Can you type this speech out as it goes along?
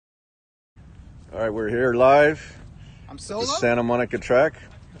All right, we're here live. I'm solo? At the Santa Monica track.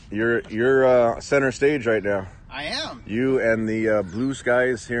 You're center stage right now. I am. You and the blue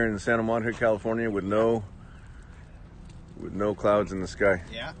skies here in Santa Monica, California, with no clouds in the sky.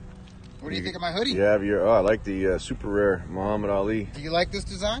 Yeah. What do you think of my hoodie? Yeah, I like the super rare Muhammad Ali. Do you like this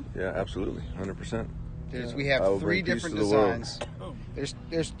design? Yeah, absolutely, 100%. We have 3 different designs.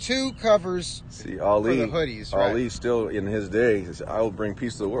 There's 2 covers. See, Ali, for the hoodies, right? Ali still in his day, I will bring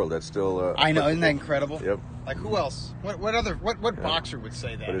peace to the world. That's still. I know, isn't that incredible? Yep. Like who else? What boxer would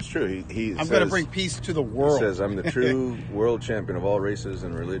say that? But it's true. I'm going to bring peace to the world. He says, "I'm the true world champion of all races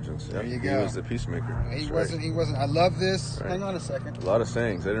and religions." Yep. There you go. He was the peacemaker. He wasn't. I love this. Right. Hang on a second. A lot of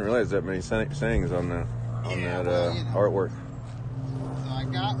sayings. I didn't realize that many sayings on that artwork. So I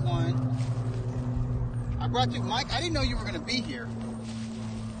got one. I brought you, Mike. I didn't know you were going to be here,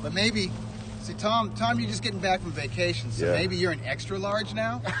 but maybe. See, Tom, you're just getting back from vacation, so maybe you're an extra large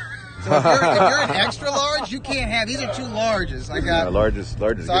now. So if you're an extra large, you can't have. These are 2 larges. I got largest.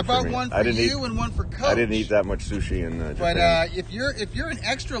 So I bought one for you and one for Coach. I didn't eat that much sushi in Japan. But if you're an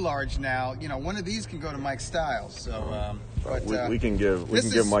extra large now, you know one of these can go to Mike Styles. So, we can give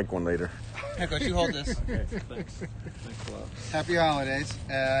Mike one later. Here, Coach, you hold this. Okay, thanks a lot. Happy holidays.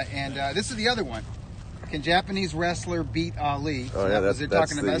 And this is the other one. Can Japanese wrestler beat Ali? Oh, yeah, they're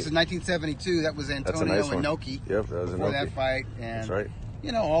talking about. This is 1972. That was Antonio Inoki. Yep, that was before that fight. And, that's right.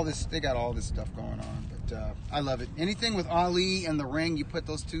 You know, all this. They got all this stuff going on, but I love it. Anything with Ali and the ring, you put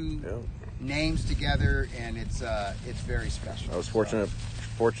those 2 names together, and it's very special. I was fortunate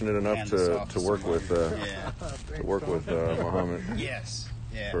enough to work with Muhammad. Yes.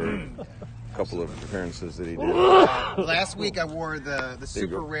 Yeah. For a couple of appearances that he did. Last week I wore the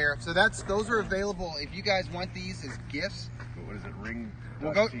super rare. So those are available if you guys want these as gifts. What is it? Ring.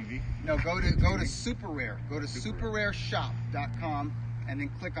 Well, go to Super Rare. Go to superrareshop.com and then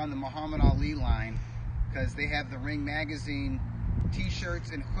click on the Muhammad Ali line because they have the Ring Magazine T-shirts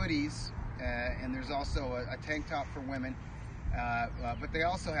and hoodies, and there's also a tank top for women. But they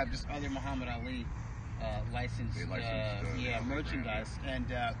also have just other Muhammad Ali licensed merchandise, and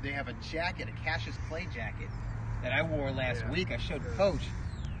they have a jacket, a Cassius Clay jacket that I wore last week. I showed Coach.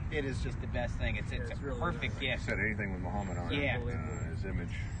 It is just the best thing. It's a perfect gift. Said anything with Muhammad on it. His image.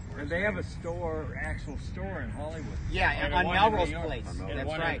 And they have a actual store in Hollywood. Yeah, and on Melrose Place.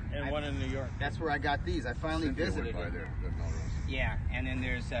 That's right. And one in New York. That's where I got these. I finally visited it. Yeah, and then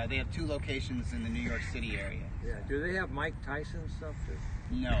they have 2 locations in the New York City area. Yeah. Do they have Mike Tyson stuff too?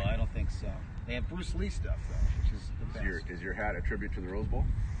 No, I don't think so. They have Bruce Lee stuff though, which is the best. Is your hat a tribute to the Rose Bowl?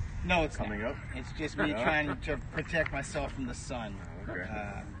 No, it's coming up. It's just me trying to protect myself from the sun. Okay.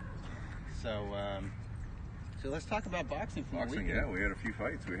 So let's talk about boxing for the weekend. Yeah, we had a few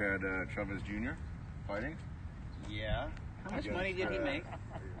fights. We had Chavez Jr. fighting. Yeah. How much money did he make?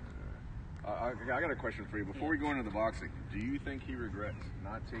 I got a question for you. Before we go into the boxing, do you think he regrets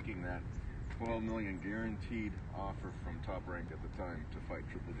not taking that $12 million guaranteed offer from Top Rank at the time to fight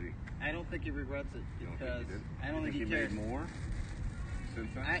Triple G? I don't think he regrets it. You don't think he did? I don't think he made more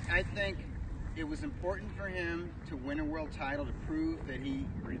since then? I think it was important for him to win a world title to prove that he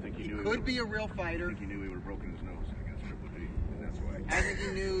could be a real fighter. I think he knew he would have broken his nose against Triple G, and that's why. I think he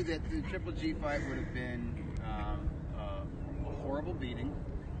knew that the Triple G fight would have been a horrible beating,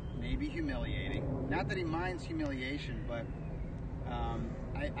 maybe humiliating. Not that he minds humiliation, but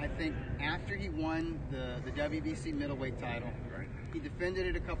I think after he won the WBC middleweight title, he defended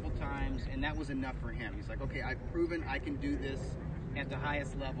it a couple times, and that was enough for him. He's like, okay, I've proven I can do this at the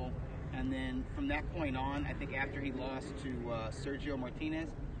highest level. And then from that point on, I think after he lost to Sergio Martinez,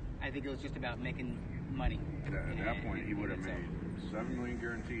 I think it was just about making money. At that point, he would have made $7 million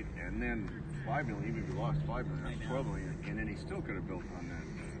guaranteed, and then $5 million. Even if he lost $5 million, that's $12 million, and then he still could have built on that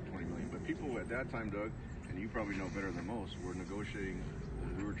 $20 million. But people at that time, Doug, and you probably know better than most, were negotiating.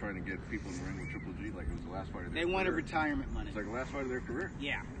 We were trying to get people in the ring with Triple G like it was the last fight of their career. They wanted retirement money. It's like the last fight of their career.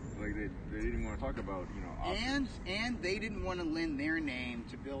 Yeah. Like they didn't even want to talk about options. And they didn't want to lend their name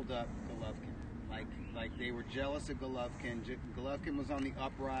to build up Golovkin. Like they were jealous of Golovkin. Golovkin was on the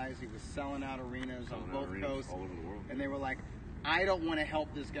uprise. He was selling out arenas on both coasts all over the world. And they were like, I don't want to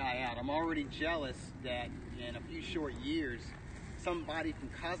help this guy out. I'm already jealous that in a few short years, somebody from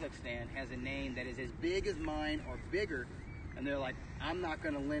Kazakhstan has a name that is as big as mine or bigger, and they're like, I'm not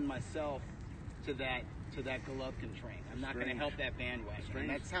going to lend myself to that Golovkin train. I'm not going to help that bandwagon. And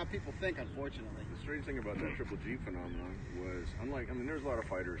that's how people think, unfortunately. The strange thing about that Triple G phenomenon was, there's a lot of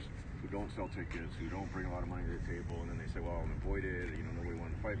fighters who don't sell tickets, who don't bring a lot of money to the table, and then they say, well, I'm avoided, nobody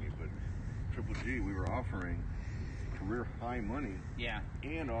wanted to fight me. But Triple G, we were offering career high money Yeah.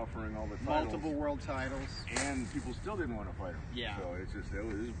 and offering all the titles. Multiple world titles. And people still didn't want to fight him. Yeah. So it's just, it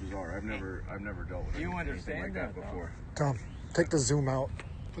was bizarre. I've never dealt with You anything understand like that that, before. Tom, take the zoom out.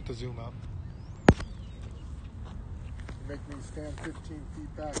 Put the zoom out. Make me stand 15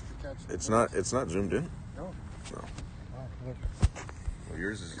 feet back to catch the It's not zoomed in. No. No. Oh, look. Well,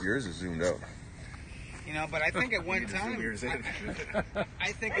 yours is zoomed out. You know, but I think at one time, yours in.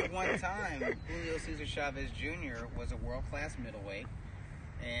 I think at one time, Julio Cesar Chavez Jr. was a world-class middleweight,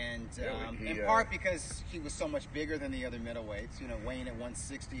 and in part because he was so much bigger than the other middleweights. You know, weighing at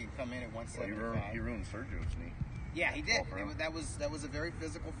 160 and come in at 175. He ruined Sergio's knee. Yeah, he did. That was a very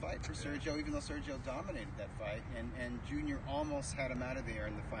physical fight for Sergio, even though Sergio dominated that fight, and Junior almost had him out of there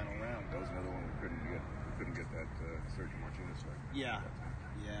in the final round. That was another one we couldn't get that Sergio Martinez fight. Yeah.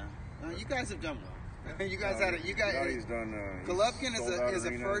 You guys have done well. You guys had it. You guys. He's done. Golovkin is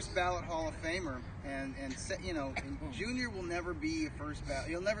a first ballot Hall of Famer, and you know, Junior will never be a first ballot.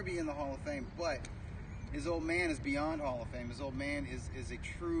 He'll never be in the Hall of Fame, but his old man is beyond Hall of Fame. His old man is a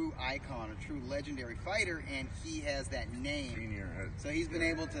true icon, a true legendary fighter, and he has that name. So he's been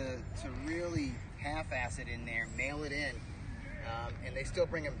able to really half-ass it in there, mail it in, and they still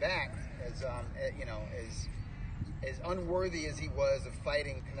bring him back as you know, as unworthy as he was of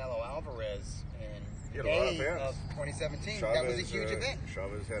fighting Canelo Alvarez in May of 2017. Chavez, that was a huge event.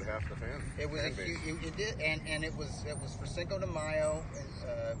 Chavez had half the fan. It was it did, and it was for Cinco de Mayo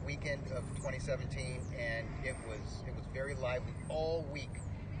weekend of 2017, and it was very lively all week,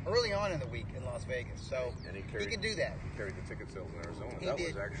 early on in the week in Las Vegas. So and he can do that. He carried the ticket sales in Arizona. He that did,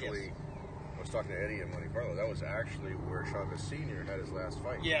 was actually. yes. I was talking to Eddie and Monte Carlo. That was actually where Chavez Sr. had his last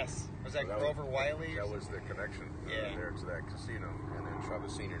fight. Yes. Was that Grover Wiley? That was the connection there to that casino. And then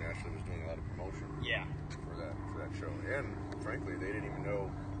Chavez Sr. naturally was doing a lot of promotion for that show. And frankly, they didn't even know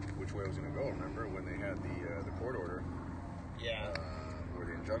which way it was going to go. Remember when they had the court order? Or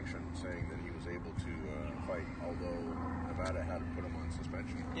the injunction saying that he was able to fight, although Nevada had to put him on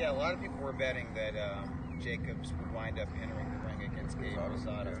suspension. Yeah, a lot of people were betting that Jacobs would wind up entering the ring against Gabe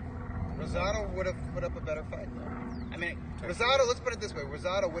Rosado. Rosado would have put up a better fight, though. I mean, Rosado, let's put it this way,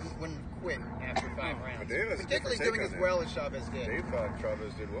 Rosado wouldn't quit after 5 rounds. But Dave has particularly doing as well as Chavez did. Dave thought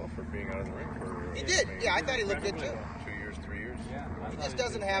Chavez did well for being out of the ring for... He did. Yeah, I thought he looked good, too. 2 years, 3 years. Yeah, he just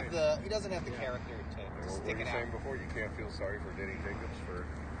doesn't have the character to stick it out. What were you saying before? You can't feel sorry for Danny Jacobs for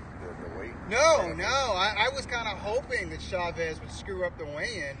the weight? No. I was kind of hoping that Chavez would screw up the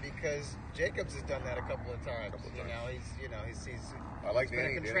weigh-in because Jacobs has done that a couple of times. He's I like been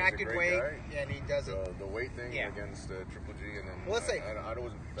Danny. a contracted weight, and he does it. The weight thing against Triple G, and then well, let's say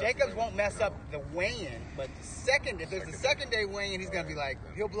Jacobs won't mess up the weigh-in, but if there's a second day weigh-in, he's gonna be like,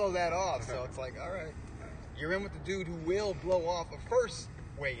 he'll blow that off. So it's like, all right, you're in with the dude who will blow off a first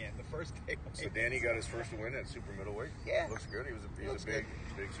weigh-in, the first day. So Danny got his first win at super middleweight. Yeah, looks good. He was a big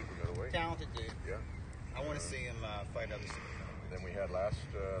super middleweight. Talented dude. Yeah. I want to see him fight other super middleweights. Then we had last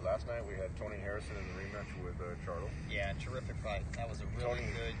night we had Tony Harrison in the rematch with Charlo. Yeah, terrific fight. That was a really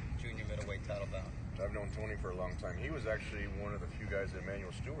good junior middleweight title bout. I've known Tony for a long time. He was actually one of the few guys that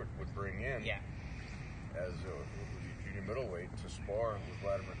Emmanuel Stewart would bring in as a junior middleweight to spar with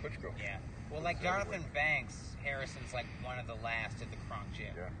Vladimir Klitschko. Yeah. Well, like Jonathan Banks, Harrison's like one of the last at the Kronk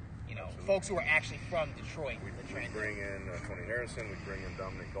Gym. Yeah. You know, absolutely. Folks who are actually from Detroit. We bring in Tony Harrison. We bring in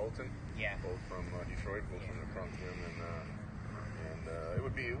Dominic Dalton. Yeah. Both from Detroit, both from the Kronk Gym, and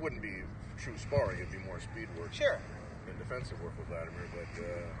it wouldn't be true sparring. It'd be more speed work. Sure. And defensive work with Vladimir, but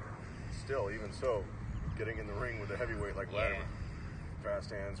still, even so, getting in the ring with a heavyweight like Vladimir,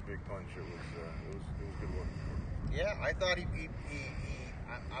 fast hands, big punch. It was good work. Yeah, I thought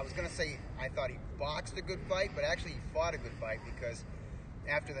I was gonna say I thought he boxed a good fight, but actually he fought a good fight because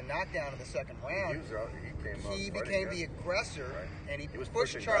after the knockdown in the second round, he became the aggressor, and he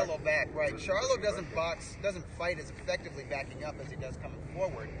pushed Charlo back. Right, Charlo doesn't fight as effectively backing up as he does coming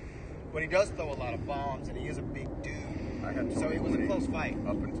forward, but he does throw a lot of bombs, and he is a big dude. So it was a close fight.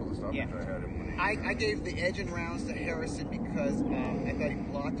 Up until the stoppage, I had him winning. I gave the edge in rounds to Harrison because I thought he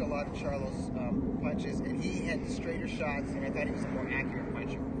blocked a lot of Charlo's punches, and he had the straighter shots, and I thought he was a more accurate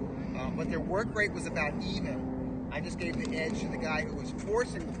puncher. But their work rate was about even. I just gave the edge to the guy who was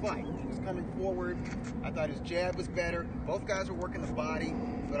forcing the fight. He was coming forward. I thought his jab was better. Both guys were working the body,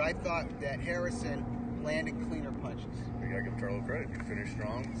 but I thought that Harrison landed cleaner punches. You gotta give Charlo credit. He finished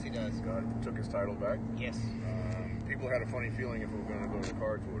strong. Yes, he does. Took his title back. Yes. People had a funny feeling if it were going to go to the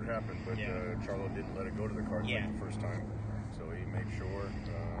cards, what would happen, but Charlo didn't let it go to the cards like the first time. So he made sure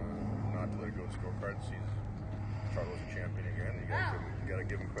not to let it go to scorecards. Charlo's a champion again. You got to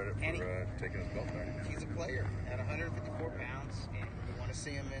give him credit for taking his belt back. He's a player at 154 pounds, and you want to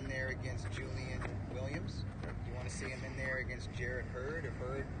see him in there against Julian Williams. You want to see him in there against Jarrett Hurd. If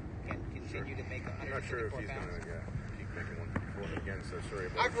Hurd can continue to make 154 pounds. I'm not sure if he's going to keep making 154 against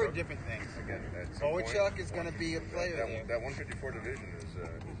I've heard different things. Again, Boachuk is going to be a player there. That 154 division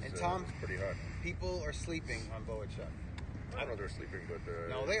is pretty hot. People are sleeping on Boachuk. I don't know they're sleeping, but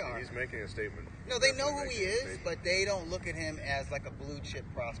no, they are. He's making a statement. No, they know who he is, but they don't look at him as like a blue chip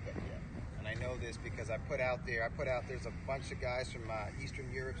prospect yet. And I know this because I put out there's a bunch of guys from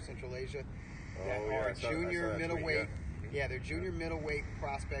Eastern Europe, Central Asia that are junior middleweight. Yeah, they're junior middleweight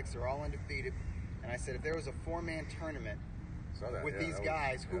prospects. They're all undefeated. And I said if there was a 4-man tournament with these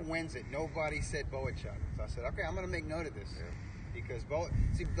guys, who wins it? Nobody said Boachuk. So I said, okay, I'm going to make note of this. Yeah. Because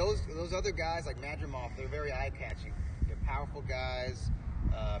those other guys like Madrimov, they're very eye-catching. They're powerful guys.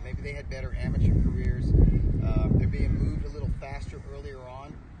 Maybe they had better amateur careers. They're being moved a little faster earlier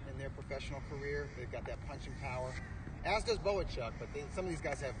on in their professional career. They've got that punching power, as does Boachuk. But some of these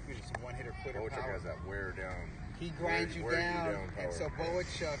guys have some one-hitter quitter power. Boachuk has that wear down. He grinds you down, and so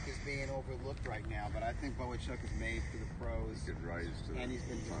Boachuk is being overlooked right now. But I think Boachuk is made for the pros, and he's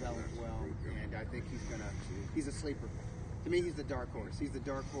been developed well. And I think he's a sleeper. To me, he's the dark horse. He's the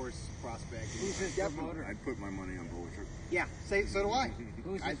dark horse prospect. Who's his promoter? I'd put my money on Boachuk. Yeah, so do I.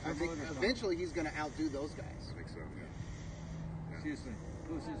 Who's his promoter? I think eventually he's going to outdo those guys. I think so, yeah. Seriously,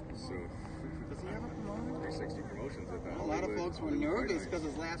 who's his promoter? Does he have a promoter? 360 Promotions at that. A lot of folks were nervous because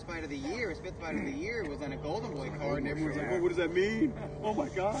his last fight of the year, his 5th fight of the year, was on a Golden Boy card, and everyone's like, "Oh, what does that mean? Oh my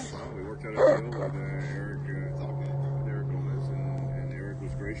God!" Well, we worked out a deal with Eric Gomez, and Eric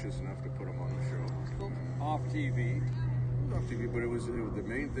was gracious enough to put him on the show. Cool. Off TV. Off TV, but it was the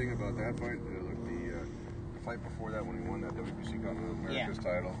main thing about that fight. The fight before that, when he won that WBC Cup of America's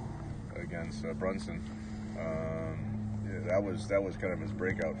title against Brunson, that was kind of his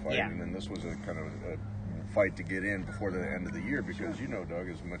breakout fight, and then this was a kind of a fight to get in before the end of the year because Doug,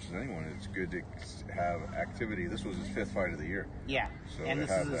 as much as anyone, it's good to have activity. This was his 5th fight of the year. Yeah, so and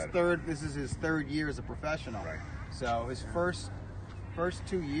this is his third year as a professional. Right. So his first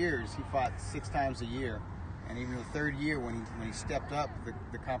 2 years, he fought 6 times a year. And even the 3rd year, when he stepped up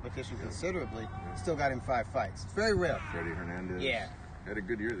the competition considerably, still got him 5 fights. It's very rare. Freddie Hernandez had a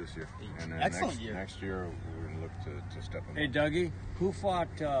good year this year. And then excellent year. Next year, we're going to look to step him up. Hey, Dougie, who fought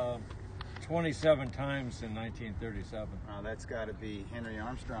 27 times in 1937? Oh, that's got to be Henry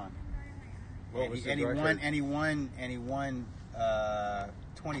Armstrong. What was And he won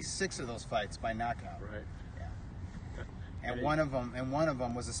 26 of those fights by knockout. Right. And one of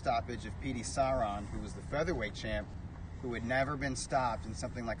them was a stoppage of Petey Saron, who was the featherweight champ, who had never been stopped in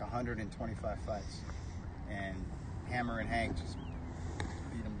something like 125 fights. And Hammer and Hank just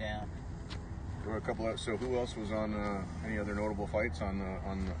beat him down. There were a couple of. So who else was on any other notable fights on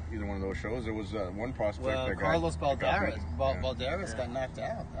either one of those shows? There was one prospect. Well, Carlos Balderas got knocked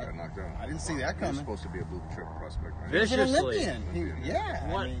out. Got knocked out. I didn't see that He coming. was supposed to be a blue chip prospect, right? He was an Viciously.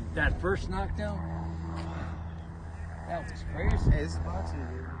 Olympian. What? That first knockdown? That was crazy. Hey, this is boxing,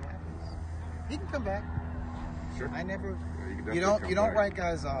 dude. It happens. He can come back. Sure. I never. You don't write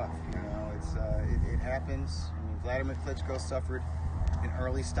guys off. It happens. I mean, Vladimir Klitschko suffered an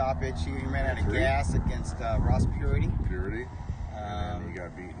early stoppage. He ran out of gas against Ross Purity. And then he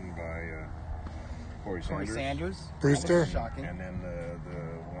got beaten by Corey Sanders. Brewster. That was shocking. And then the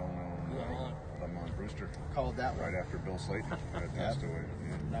well-known Lamont Brewster. Called that one. Right after Bill Slayton had passed away.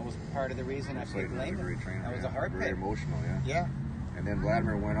 Yeah. That was part of the reason I picked Lehman. That was a hard Very pick. emotional, Yeah. And then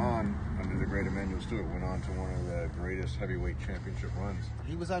Vladimir went on, under the great Emmanuel Stewart, went on to one of the greatest heavyweight championship runs.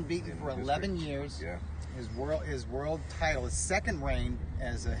 He was unbeaten for 11 years. Yeah. His world title, his second reign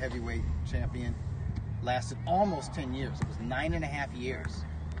as a heavyweight champion, lasted almost 10 years. It was 9.5 years.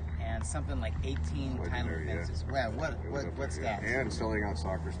 And something like 18 title defenses. Wow, what's that? And selling out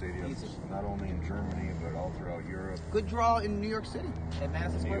soccer stadiums, not only in Germany, but all throughout Europe. Good draw in New York City at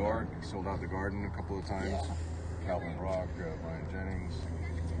Madison New Square York, sold out the Garden a couple of times. Yeah. Calvin Rock, Ryan Jennings.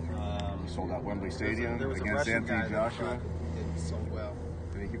 Sold out Wembley Stadium there was a against Russian Anthony guy Joshua. that did so well.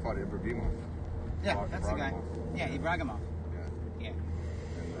 I think he fought Ibrahimov. Yeah, that's the guy. Yeah, Ibrahimov. Yeah. Yeah.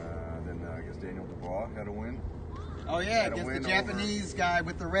 And then I guess Daniel Dubois had a win. Oh yeah, Had a against the win Japanese guy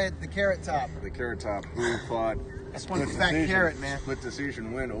with the carrot top. The Carrot Top, who fought That's one fat carrot, man. split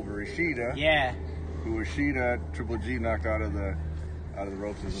decision win over Ishida. Yeah. Who Ishida, Triple G knocked out of the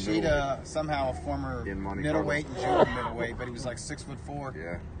ropes as a middleweight. Somehow a former In Monte middleweight and junior middleweight, but he was like 6'4".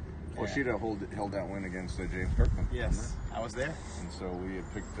 Yeah. Well, Sheeta held that win against James Kirkland. Yes, I was there. And so we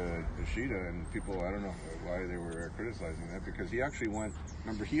had picked Sheeta, and people, I don't know why they were criticizing that, because he actually went.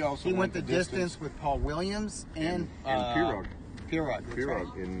 Remember, he also went the distance with Paul Williams and Pirog. Pirog.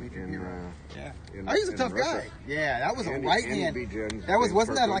 Pirog He's a tough Russia. guy. Yeah, that was a And right he hand. beat James Wasn't that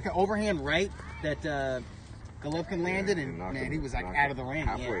Kirkland. like an overhand right that Golovkin landed, and knocked man, him- he was like knocked out him of the ring.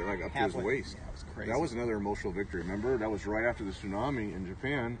 halfway, like up to his waist. Yeah, that was crazy. That was another emotional victory. Remember, that was right after the tsunami in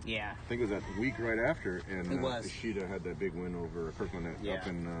Japan. Yeah. I think it was that week right after, and It was. Ishida had that big win over Kirkland up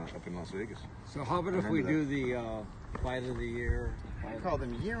in Las Vegas. So how about if we do the fight of the year? I call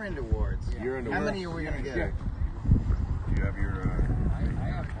them year-end awards. Year-end How awards. many are we gonna get? Yeah. Do you have your? I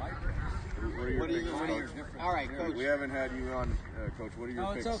have my What are your picks, Coach? All right, Coach. We haven't had you on, Coach. What are your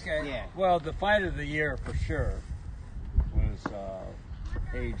No, picks? it's okay. Yeah. Well, the fight of the year for sure was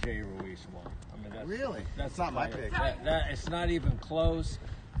AJ Ruiz won. I mean, That's not my pick. It's not even close.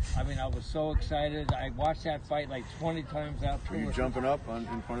 I mean, I was so excited. I watched that fight like 20 times after. Were you jumping up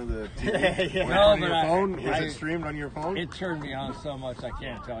in front of the TV? Yeah. No, On but your phone? Was I- it streamed on your phone? It turned me on so much I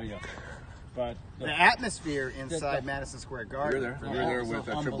can't tell you. But The atmosphere inside Madison Square Garden. You're there. for You that were there was with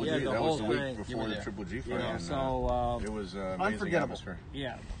so Triple G. Yeah, the That whole was the week thing. You before were the there. Triple G fight. you know, and, so it was amazing Unforgettable. atmosphere.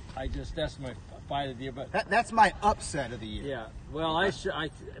 yeah, that's my fight of the year. But That's my upset of the year. yeah, well,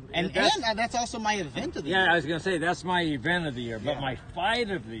 And that's also my event of the year. yeah, I was gonna say that's my event of the year. But Yeah. my fight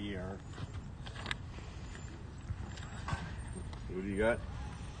of the year. Who do you got?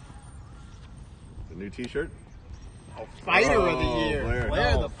 The new T-shirt. Fighter of the year. Blair.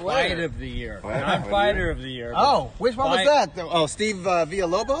 Blair No, the fight Flair. of the year, Fight not of the fighter year. of the year. Oh, which one was Fight- that? Oh, Steve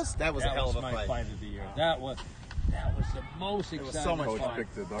Villalobos? That was a That hell was of a my fight. fight of the year. That was the most was exciting so much Coach fun.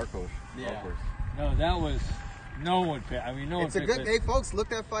 picked the dark horse. Yeah. Dark horse. No, that was no one picked. I mean, no It's a one good picked day, it. folks. Look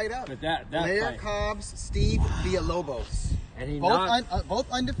that fight up. But that Blair fight, Cobbs, Steve Villalobos. and he Both, knocked.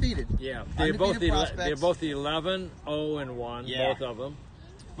 both undefeated. Yeah, they're both Undefeated they're prospects. both 11-0-1, Yeah. both of them.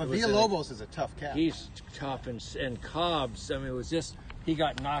 But was Villalobos is a tough cat. He's tough, and Cobbs. I mean, it was just he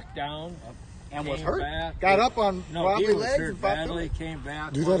got knocked down and was came hurt. back. Got up on No, wobbly he was legs hurt and fought through badly. it. Came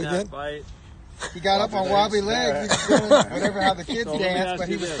back. Do won that again? Fight. He got up on wobbly legs. He was doing whatever how the kids So let me dance, ask but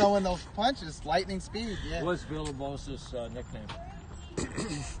he you was this. throwing those punches, lightning speed. Yeah. What's Villalobos' nickname?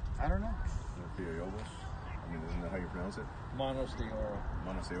 I don't know. Villalobos. I mean, isn't that how you pronounce it? Monos de Oro.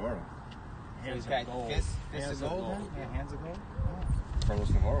 Monos de Oro. Hands He's got of gold. fists Hands of of gold. gold. Huh? Yeah, hands of gold. Carlos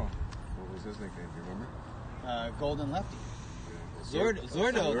Navarro. What was his nickname? Do you remember? Golden lefty. Zurdo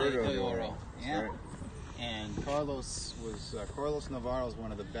Zordo de de Oro. Oro. That's Yeah. right. And Carlos Navarro is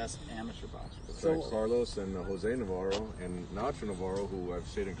one of the best amateur boxers. That's right. Carlos and Jose Navarro and Nacho Navarro, who I've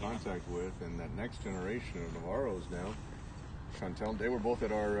stayed in contact with, and that next generation of Navarros now. Chantel, they were both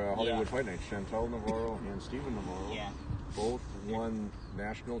at our Hollywood Fight Night. Chantel Navarro and Steven Navarro. Yeah. Both won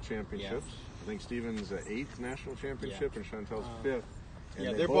national championships. I think Steven's 8th national championship and Chantel's 5th. And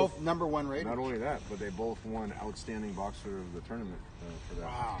Yeah, they they're both number one rated. Not only that, but they both won Outstanding Boxer of the Tournament for that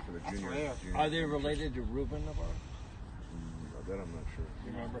Wow, for the that's junior. rare. junior Are they championships. related to Ruben Navarro? That I'm not sure.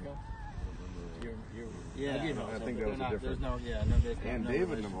 You remember him? Yeah, you know, I think that was a different. There's And no David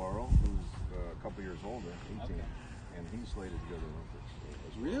relation. Navarro, who's a couple years older, 18, and he's slated to go to the Olympics.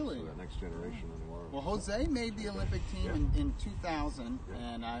 As well. Really? So that next generation of Navarro. Well, Jose made the Olympic team in 2000,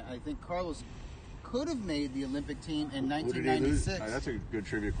 and I think Carlos could have made the Olympic team in Who did he lose? 1996. That's a good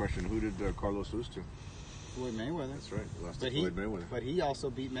trivia question. Who did Carlos lose to? Floyd Mayweather. That's right. He lost to But Floyd Mayweather. But he also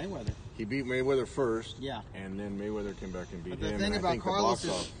beat Mayweather. He beat Mayweather first. Yeah. And then Mayweather came back and beat But the him. thing and I about think the Carlos box is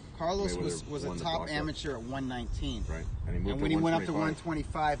off, Carlos Mayweather was a won the top box off. amateur at 119. Right. And he moved And to when he went up to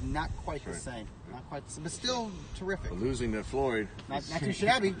 125. 125, not quite the That's right. same. Not quite the same. But still terrific. But losing to Floyd. Not too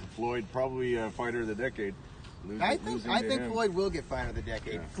shabby. Floyd, probably fighter of the decade. I think him. Floyd will get fighter of the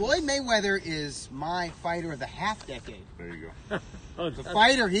decade. Yeah. Floyd Mayweather is my fighter of the half decade. There you go. The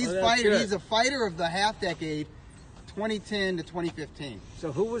fighter, he's that's fighter. good. He's a fighter of the half decade, 2010 to 2015.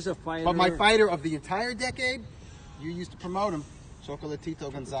 So who was a fighter? But my fighter of the entire decade, you used to promote him,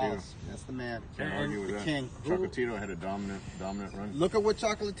 Chocolatito Gonzalez. That's the man. Can't argue with the that. king. Chocolatito had a dominant run. Look at what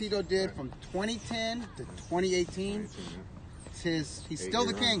Chocolatito did from 2010 to 2018. He's still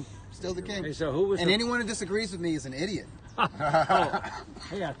the 8-year king. run. Still the king. Hey, so who was And the- anyone who disagrees with me is an idiot.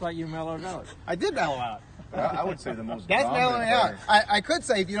 Hey, I thought you mellowed out. I did mellow out. I would say the most That's dominant mellowing out. fighter. I could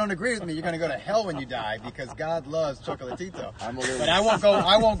say if you don't agree with me, you're going to go to hell when you die because God loves Chocolatito. I'm a little- But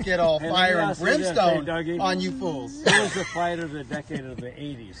I won't get all Hey, let fire me and ask you this, brimstone hey, Dougie. on you fools. Who was the fighter of the decade of the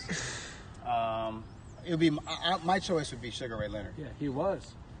 80s? It would be my choice would be Sugar Ray Leonard. Yeah, he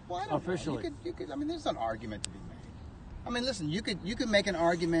was. Well, I don't Officially. know. You could. I mean, there's an argument to be made. I mean, listen, you could make an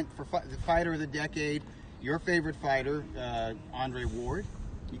argument for the fighter of the decade. Your favorite fighter, Andre Ward.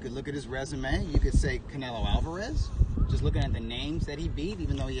 You could look at his resume. You could say Canelo Alvarez. Just looking at the names that he beat,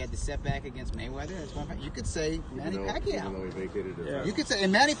 even though he had the setback against Mayweather, that's one fight. You could say Manny Pacquiao. Even though he vacated his You could say,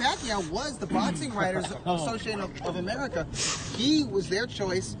 and Manny Pacquiao was the Boxing Writers Association of America. He was their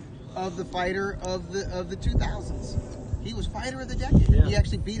choice of the fighter of the 2000s. He was fighter of the decade. Yeah. He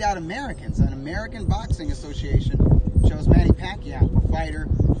actually beat out Americans. An American Boxing Association chose Manny Pacquiao for fighter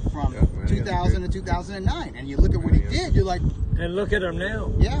from 2000 to 2009. And you look at what he did, you're like, And look at him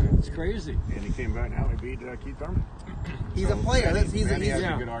now. yeah. It's crazy. And he came back now. He beat Keith Thurman. He's a player. He's Manny has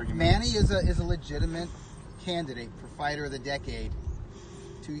yeah. a good argument. Manny is a legitimate candidate for fighter of the decade.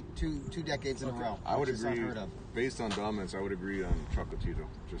 Two decades in a row. I would which is agree. unheard of. Based on dominance, I would agree on Chocolatito.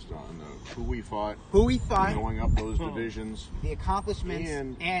 Just on who we fought, Who he fought, going up those divisions, the accomplishments,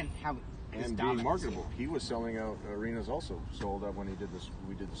 And- how his and being dominance. marketable. He was selling out arenas also. Sold out when he did this.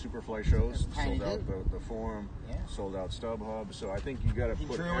 We did the Superfly shows. That's tiny Sold out dude. the Forum. Yeah. Sold out StubHub. So I think you got to He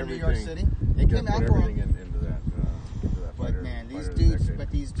put drew in everything. New York City. They You came got to out put for everything him. into that. But fighter, man, these fighter of the dudes. decade.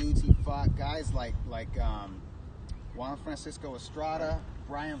 But these dudes, he fought guys like Juan Francisco Estrada,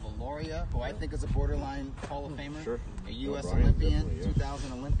 Brian Valoria, who I think is a borderline Hall of Famer, Sure. a U.S. Brian, Olympian, definitely, yeah.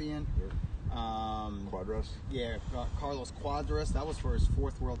 2000 Olympian. Sure. Quadras. Yeah, Carlos Quadras. That was for his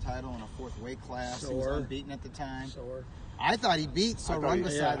fourth world title in a fourth weight class. He was Soar. unbeaten at the time. Soar. I thought he beat Sorungaside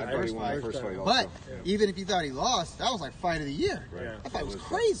the I thought first he won fight. the first fight also. But even if you thought he lost, that was like fight of the year. Right. Yeah. That fight was It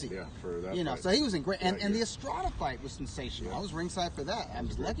crazy. Yeah, for that. You know, fight. so he was in great. And Yeah, the yeah. Estrada fight was sensational. Yeah. I was ringside for that. I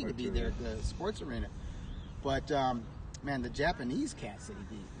was a great lucky to fight be too, there yeah. at the sports arena. But man, the Japanese cats that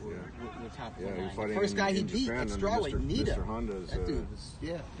he beat were top of Yeah, the he was line. fighting The first guy he in beat, Japan under Strawweight, Nita. Mr. Honda's, That dude was,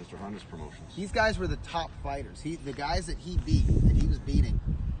 Mr. Honda's promotions. These guys were the top fighters. The guys that he beat, that he was beating,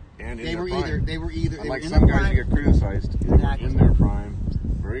 And in they their were prime. they were either Unlike in some their guys prime, who get criticized, they were Exactly. in their prime,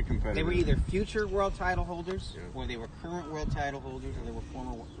 very competitive. they were either future world title holders, Yeah. or they were current world title holders, or they were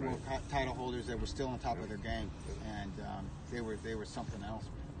former world Right. title holders that were still on top of their game, and they were something else.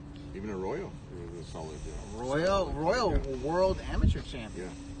 Even Arroyo was a solid. Royal world amateur champion.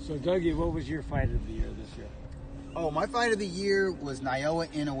 Yeah. So, Dougie, what was your fight of the year this year? Oh, my fight of the year was Naoya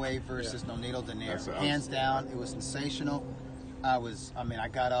Inoue versus Nonito Donaire. Hands down, it was sensational. I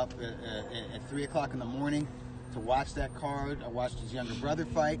got up at 3 o'clock in the morning to watch that card. I watched his younger brother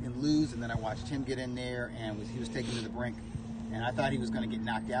fight and lose, and then I watched him get in there, and he was taken to the brink. And I thought he was going to get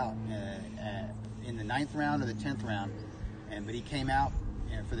knocked out in the 9th round or the 10th round, but he came out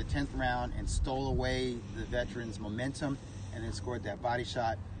for the 10th round and stole away the veteran's momentum, and then scored that body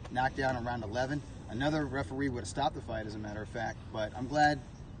shot, knocked out in round 11. Another referee would have stopped the fight, as a matter of fact, but I'm glad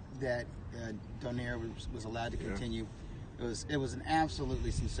that Donaire was allowed to continue. It was an absolutely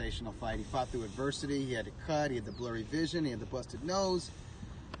sensational fight. He fought through adversity. He had to cut. He had the blurry vision. He had the busted nose.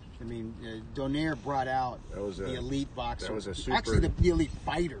 I mean, Donaire brought out the elite boxer. That was a super, actually the elite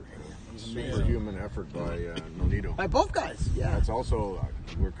fighter. It was amazing. superhuman effort by Nonito. By both guys, yeah. That's also,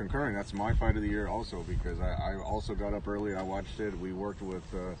 we're concurring. That's my fight of the year also, because I also got up early. I watched it. We worked with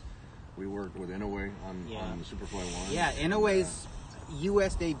Inoue on the Superfly 1. Yeah, Inoue's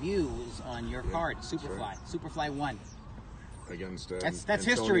U.S. debut was on your card, Superfly. right. Superfly 1. Against That's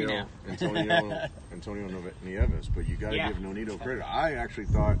history now. Antonio Nieves, but you got to give Nonito credit. I actually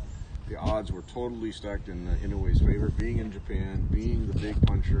thought the odds were totally stacked in Inoue's favor, being in Japan, being the big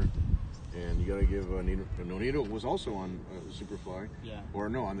puncher, and you got to give Nonito was also on Superfly,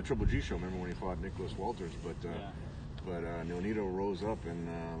 on the Triple G show. Remember when he fought Nicholas Walters? But Nonito rose up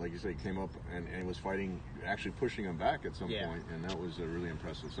and, like you say, came up and was fighting, actually pushing him back at some point, and that was really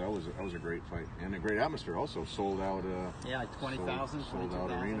impressive. So that was a great fight and a great atmosphere. Also sold out. Like 20,000, sold out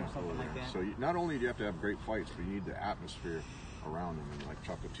arena, something like that. So not only do you have to have great fights, but you need the atmosphere around them, and like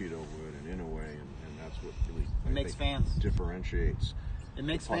Chocolatito would, and Inoue, and that's what really makes fans differentiates. It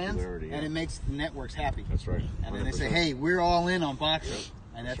makes fans, and it makes the networks happy. That's right. And then they say, "Hey, we're all in on boxing." Yep.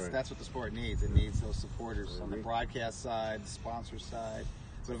 And that's what the sport needs. It needs those supporters on the broadcast side, the sponsor side,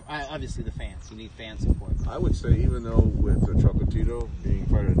 but obviously the fans. You need fan support. I would say, even though with Chocolatito being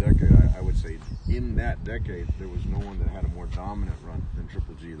part of the decade, I would say in that decade there was no one that had a more dominant run than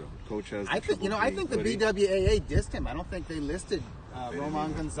Triple G. Though Coach has. I think the BWAA dissed him. I don't think they listed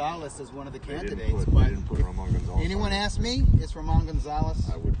Roman Gonzalez as one of the candidates. They didn't put Roman Gonzalez. Anyone ask me, it's Roman Gonzalez.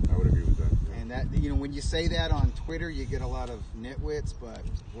 I would agree with that. And that, when you say that on Twitter, you get a lot of nitwits, but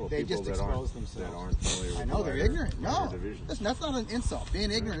they just expose themselves. That aren't familiar with I know, they're ignorant. No, divisions. that's not an insult.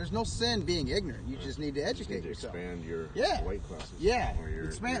 Being ignorant, there's no sin being ignorant. You just need to educate yourself. Expand your weight classes. Yeah, or your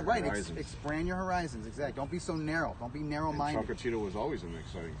horizons. Expand your horizons. Exactly. Don't be so narrow. Don't be narrow-minded. Chocolatito was always an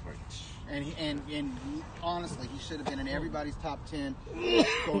exciting fight. And honestly, he should have been in everybody's top 10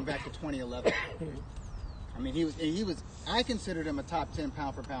 going back to 2011. I mean, he was. I considered him a top 10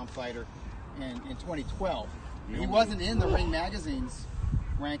 pound for pound fighter in 2012. He wasn't in the Ring Magazine's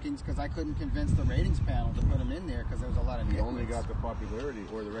rankings because I couldn't convince the ratings panel to put him in there because there was a lot of. He only got the popularity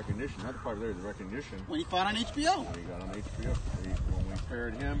or the recognition, not the popularity, the recognition. When he fought on HBO. When he got on HBO. When we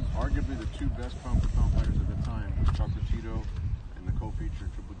paired him, arguably the two best pound for pound fighters at the time, Chocolatito and the co-feature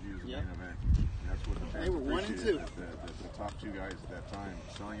Triple G as the main event. And that's what the fans They were 1 and 2. The top two guys at that time,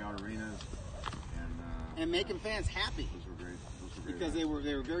 selling out arenas and making fans happy. Those were great. Because they were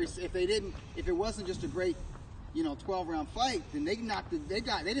very. If it wasn't just a great, 12-round fight, then they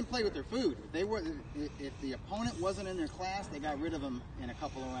didn't play with their food. If the opponent wasn't in their class, they got rid of them in a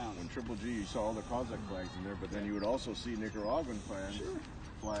couple of rounds. On Triple G, you saw all the Kazakh flags in there, but then you would also see Nicaraguan flags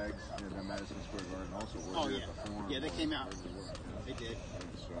in the Madison Square Garden also. Yeah, they came out. They did.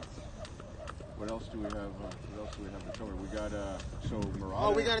 What else do we have? To cover? We got Murata.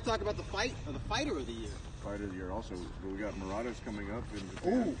 Oh, we got to talk about the fighter of the year. Fighter of the year also. We got Murata's coming up in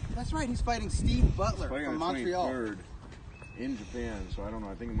Japan. Oh, that's right. He's fighting Steve Butler from Montreal. 23rd in Japan, so I don't know.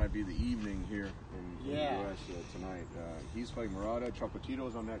 I think it might be the evening here in the U.S. Tonight. He's fighting Murata.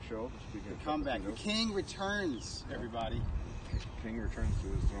 Chocolatito's on that show. Speaking of comeback, the King returns. Everybody. King returns to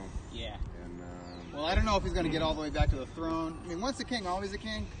his throne. Yeah. And well, I don't know if he's going to get all the way back to the throne. I mean, once a king, always a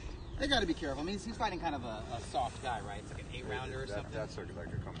king. They got to be careful. I mean, he's fighting kind of a soft guy, right? It's like an 8-rounder or something. That's like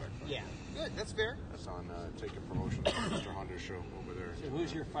a comeback fight. Yeah, good. That's fair. That's on Taking Promotions, Mr. Honda's show over there. So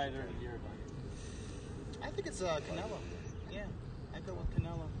who's your fighter of the year, buddy? I think it's Canelo. Yeah, I go with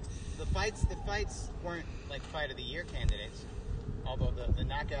Canelo. The fights weren't like fight of the year candidates. Although the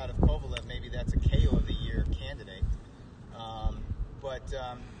knockout of Kovalev, maybe that's a KO of the year candidate. But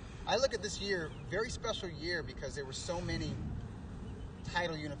I look at this year, very special year because there were so many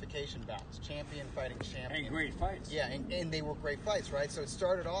title unification bouts, champion fighting champion. And great fights. Yeah, and they were great fights, right? So it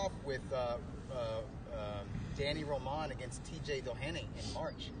started off with Danny Roman against TJ Doheny in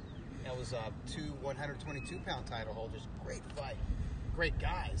March. That was two 122-pound title holders. Great fight. Great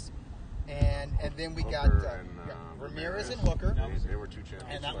guys. And then we got Ramirez and Hooker. They were two champions.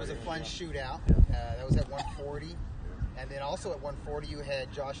 And that was a fun shootout. That was at 140. And then also at 140 you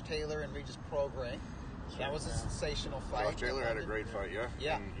had Josh Taylor and Regis Prograis. That was a sensational fight. Josh Taylor had a great fight,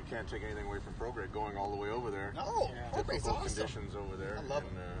 yeah. And you can't take anything away from Prograis going all the way over there. No, Prograis's difficult awesome. Conditions over there. I love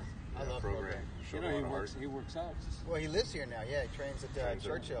him. I love Prograis. He works out. Well, he lives here now. Yeah, he trains at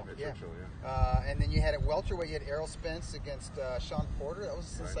Churchill. Yeah. And then you had at welterweight, you had Errol Spence against Sean Porter. That was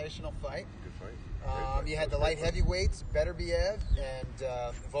a sensational fight. Good fight. You had the light heavyweights, Beterbiev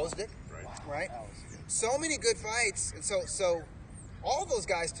and Vosdik. Right. So many good fights. And so all those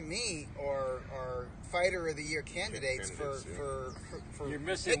guys to me are fighter of the year candidates for You're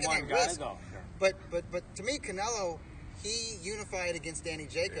missing taking one that guy risk. though. But to me, Canelo, he unified against Danny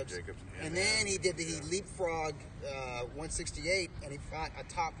Jacobs, and then he leapfrogged 168, and he fought a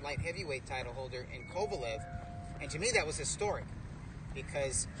top light heavyweight title holder in Kovalev, and to me that was historic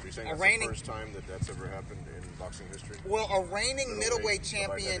because so you're saying that's the first time that's ever happened in boxing history? Well, a reigning middleweight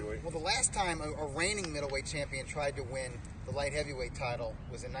champion. Well, the last time a reigning middleweight champion tried to win the light heavyweight title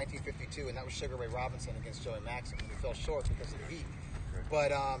was in 1952, and that was Sugar Ray Robinson against Joey Maxim. He fell short because of the heat,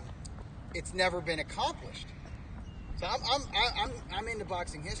 but it's never been accomplished. So I'm into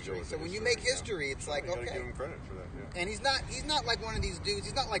boxing history. So when you make history, it's like okay. Give him credit for that. Yeah. And he's not like one of these dudes.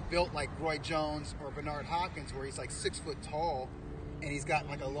 He's not like built like Roy Jones or Bernard Hopkins, where he's like 6 foot tall, and he's got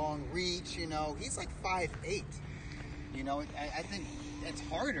like a long reach. He's like 5'8". I think it's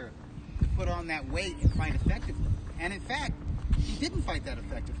harder to put on that weight and fight effectively. And in fact, he didn't fight that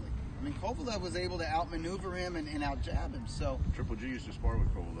effectively. I mean, Kovalev was able to outmaneuver him and out-jab him. So Triple G used to spar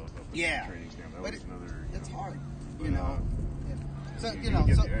with Kovalev up at the training camp. That was another. It's hard, So He would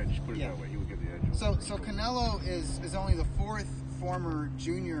get the edge. Put it that way. He would get the edge. So Canelo is only the fourth former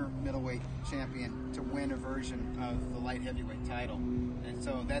junior middleweight champion to win a version of the light heavyweight title, and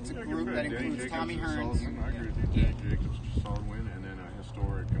so that's a group that includes Tommy Hearns. I agree with you. Danny Jacobs, solid win, and then a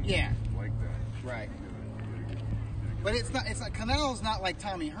historic like that. Right. But it's not. Canelo's not like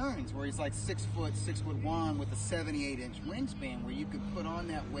Tommy Hearns, where he's like 6 foot, 6'1" with a 78-inch wingspan, where you could put on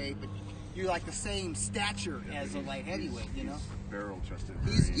that weight, but you're like the same stature as a light heavyweight. Barrel-chested.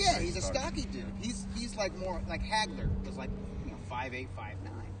 He's a stocky dude. He's like more like Hagler was like 5'8", 5'9",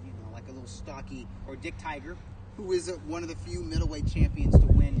 like a little stocky, or Dick Tiger, who is one of the few middleweight champions to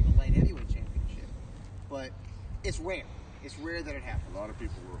win the light heavyweight championship. But it's rare. It's rare that it happens. A lot of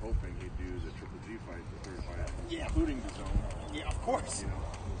people were hoping he'd do the Triple G fight, the third fight, including the zone. Yeah, of course.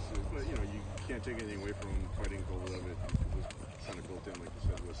 But you can't take anything away from him fighting Kovalev. It was kind of built in, like you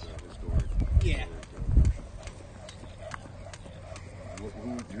said, with historic. Yeah.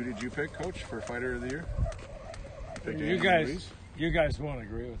 Who did you pick, Coach, for Fighter of the Year? You guys won't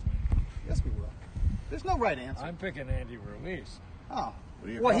agree with me. Yes, we will. There's no right answer. I'm picking Andy Ruiz. Oh.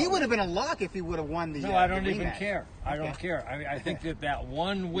 Well, he would have been a lock if he would have won the. No, I don't the even rematch. care. I don't care. I think that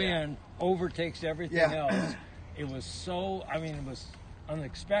one win overtakes everything Yeah. else. It was so. I mean, it was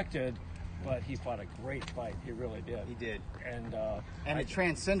unexpected, but he fought a great fight. He really did. He did. And It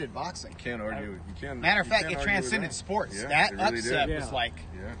transcended boxing. Can't argue. You can't. Matter of you fact, can't it argue with transcended that. sports. Yeah, That it really upset did. was Yeah. like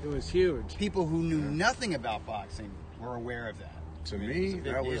Yeah. it was huge. people who knew nothing about boxing were aware of that. To I mean, it me, was a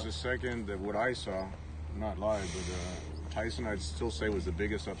big that was deal. the second that what I saw, not live, but Tyson, I'd still say was the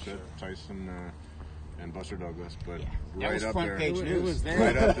biggest upset. Tyson and Buster Douglas, but Yeah. That right was up front there, page It news. was there.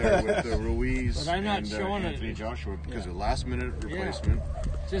 right up there with Ruiz But I'm not and showing it. Anthony Joshua because Yeah. of last minute replacement.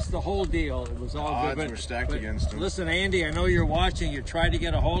 Just the whole deal. It was all Odds good. were stacked against him. Listen, Andy, I know you're watching. You tried to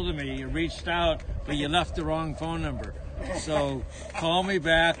get a hold of me. You reached out, but you left the wrong phone number. So call me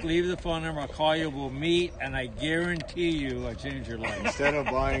back. Leave the phone number. I'll call you. We'll meet, and I guarantee you I'll change your life. Instead of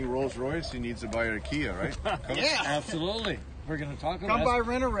buying Rolls Royce, he needs to buy a Kia, right? Yeah. Absolutely. We're going to talk about Come by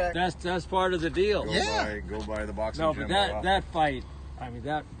Rent-A-Wreck. That's part of the deal. Go buy the boxing No, gym. but that fight, I mean,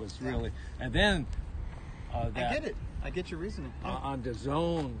 that was really. And then I get it. I get your reasoning. on the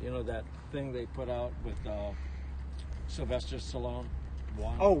zone, that thing they put out with Sylvester Stallone.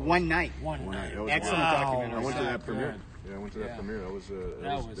 One night. One night. That was Excellent Wow. documentary. I went to So that premiere. good. Yeah, I went to that Yeah. premiere.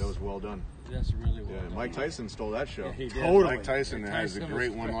 That That was well done. That's really well Yeah, done. Mike Tyson stole that show. Yeah, he did. Totally. Mike Tyson Tyson has a was great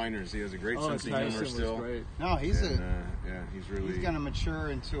great. one-liners. He has a great Oh, sense of Tyson humor was still. great. No, he's And, he's really. he's gonna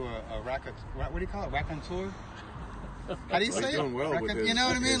mature into a what do you call it? Raconteur? How do you He's say doing it? well with You his- know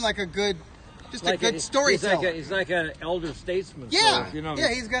what I with mean? his- Like a good storyteller. He's like an elder statesman. Yeah, So,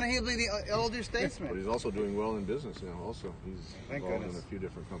 yeah, he'll be the elder But statesman. he's also doing well in business now. Also, he's Thank involved in goodness. a few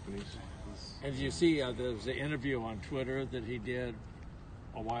different companies. And you see, there was an interview on Twitter that he did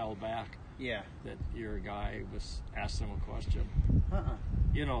a while back. Yeah. That your guy was asked him a question. Uh-uh.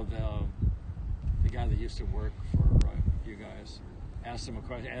 The guy that used to work for you guys asked him a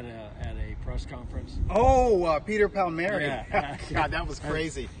question at a press conference. Oh, Peter Palmieri. Yeah. God, that was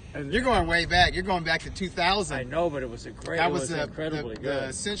crazy. And- You're going way back. You're going back to 2000. I know, but it was That was incredibly the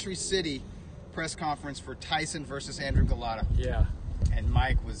good. Century City press conference for Tyson versus Andrew Galata, Yeah, and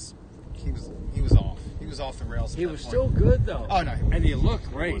Mike was he was off. He was off the rails. at he that was point. still good though. Oh, no. and he looked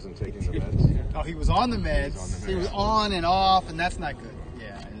great. He wasn't taking the meds. Oh, he was on the meds. on the He was meds. on and off, and that's not good.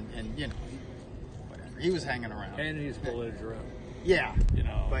 Yeah, and whatever. He was hanging around. And he's belligerent. Yeah,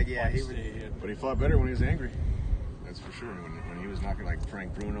 But yeah, he would. feisty and- But he fought better when he was angry. That's for sure. When he was knocking like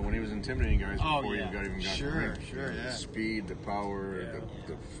Frank Bruno, when he was intimidating guys Oh, before yeah. he got in the Sure, ring. sure, yeah. The speed, the power, Yeah.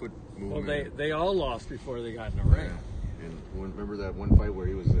 the foot Well, movement. they all lost before they got in the ring. Yeah. And remember that one fight where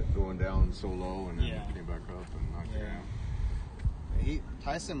he was going down so low and then Yeah. came back up and knocked it Yeah. out.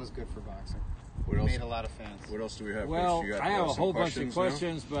 Tyson was good for boxing. What He else? made a lot of fans. What else do we have? Well, Chris? You got, I have a some whole bunch of now?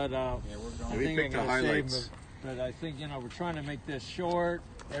 questions, but Yeah, we're going. I We think picked I'm the gonna save highlights. them. But I think we're trying to make this short.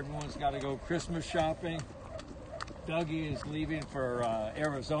 Everyone's got to go Christmas shopping. Dougie is leaving for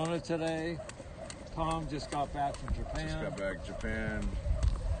Arizona today. Tom just got back from Japan. Just got back. Japan,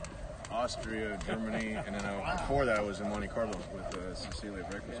 Austria, Germany, and then before that I was in Monte Carlo with Cecilia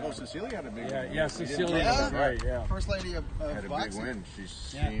Breakfast. Oh, Cecilia had a big win. Yeah, We Cecilia didn't talk was about great. Yeah. First lady of that. Had a big boxing. win.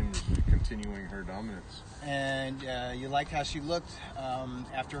 She Yeah. seems continuing her dominance. And you like how she looked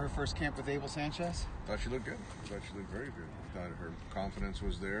after her first camp with Abel Sanchez? Thought she looked good. Thought she looked very good. Thought her confidence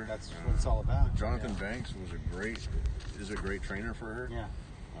was there. That's what it's all about. Jonathan Banks is a great trainer for her. Yeah.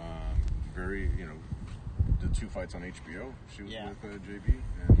 Very, did 2 fights on HBO. She was Yeah. with JB,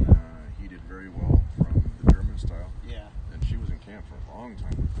 and he did very well from the German style. Yeah. And she was in camp for a long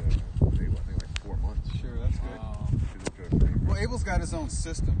time with Abel, I think like 4 months. Sure, that's good. She looked pretty impressive. Well, Abel's got his own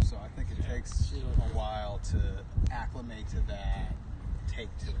system, so I think it takes a while to acclimate to that,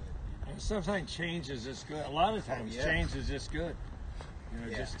 take to it. And sometimes change is just good. A lot of times yeah. change is just good.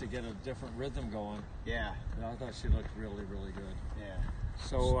 Yeah. Just to get a different rhythm going. Yeah, And I thought she looked really, really good. yeah.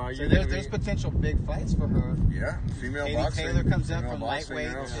 So, So there's potential big fights for her. Yeah, female Katie boxing. Taylor comes up female from boxing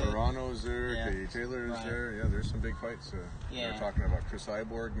lightweight now. to- Serrano's there. Yeah. Katie Taylor is Right. there. Yeah, there's some big fights. Yeah. They're talking about Chris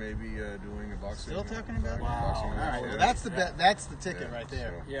Cyborg maybe doing a boxing. Still talking about it? boxing All match, right, yeah. well, that's the ticket Yeah, right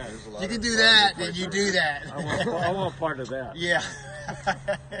there. so Yeah. there's a lot You can of- do a lot of that, good then you fights do there. that. I want part of that. Yeah.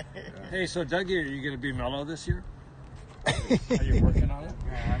 Hey, so Dougie, are you going to be mellow this year? Are you working on it?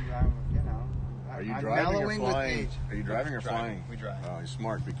 Are you I'm driving or mellowing with flying? age. Are you driving or flying? We drive. Oh, you're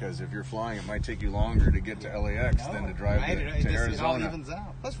smart because if you're flying, it might take you longer to get to LAX than to drive Right, to it all Arizona. evens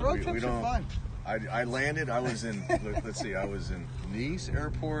out. Plus, road We trips are don't- fun. I landed. I was in. Let's see. I was in Nice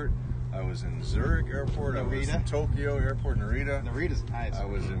Airport. I was in Zurich Airport. I was in Narita. Tokyo Airport, Narita. Narita's nice. I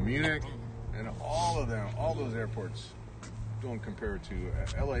was in Munich, And all of them, all those airports, don't compare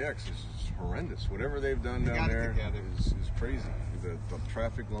to LAX. Is horrendous. Whatever they've done down there is crazy. The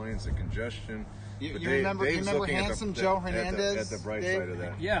traffic lines, the congestion. You remember handsome Joe Hernandez? At the bright side of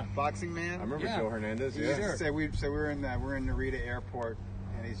that. Yeah. Boxing man? I remember Joe Hernandez, yeah. Sure. So we're in Narita Airport,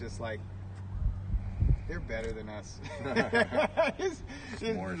 and he's just like, they're better than us.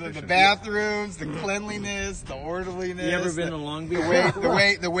 The bathrooms, the cleanliness, the orderliness. You ever been to Long Beach?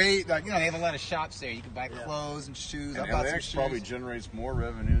 The way, like, they have a lot of shops there. You can buy clothes and shoes. And LAX probably generates more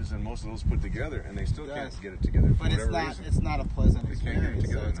revenues than most of those put together, and they still can't get it together for whatever reason. It's not a pleasant They can't get it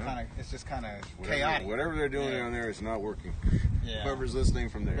experience. together, So it's just kind of chaotic. Whatever they're doing down there is not working. Yeah. Whoever's listening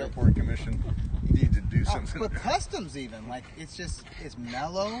from the airport commission need to do something. But customs even, like, it's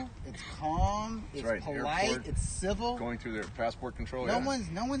mellow, it's calm, it's polite, Airport, it's civil. Going through their passport control. No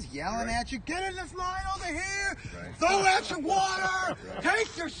one's yelling at you. Get in this line over here. Throw out your water.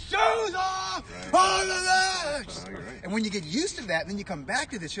 Take your shoes off. On the left. And when you get used to that, then you come back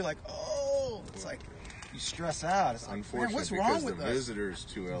to this. You're like, oh, it's like you stress out. It's like, unfortunately, what's wrong with the us? Visitors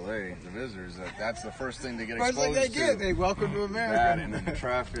to LA, that's the first thing they get First exposed thing they get, to. they welcome to America. That and then the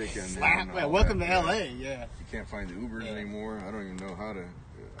traffic and welcome to LA. Yeah. You can't find the Ubers anymore. I don't even know how to.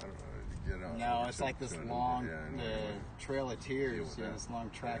 Get out. No, it's like this long Trail of Tears. Yeah, this long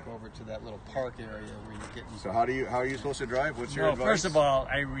track over to that little park area where you get. So how are you supposed to drive? What's your advice? First of all,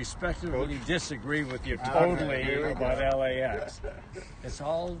 I respectfully disagree with you totally about LAX. It's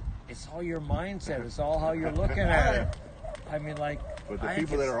all your mindset. It's all how you're looking at it. I mean, like. But the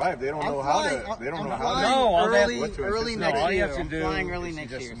people that arrive, they don't know how to. They don't know how to. No, early next year. All you have to I'm do flying early is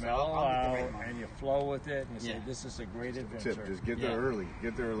next you year. just mellow out and you flow with it, and you say, "This is a great adventure." Tip: just get there early.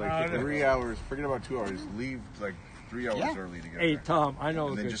 Get there like 3 hours. Forget about 2 hours. Leave like 3 hours early to get Hey, there. Tom, I know.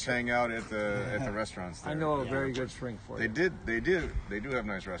 And then just hang out at the restaurants there. I know a very good shrink for you. They do have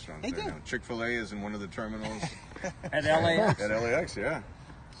nice restaurants there now. Chick-fil-A is in one of the terminals. At LAX? At LAX, yeah.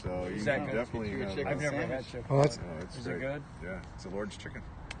 So you that good? definitely. I've never had chicken. Oh, Is it good? Yeah, it's a Lord's chicken.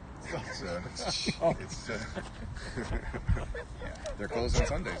 They're closed on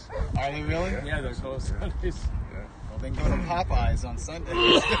Sundays. Are they really? Yeah, they're closed Sundays. Yeah. Well, then go to Popeyes on Sunday.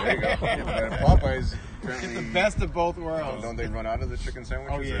 There you go. And Popeyes apparently. The best of both worlds. Don't they run out of the chicken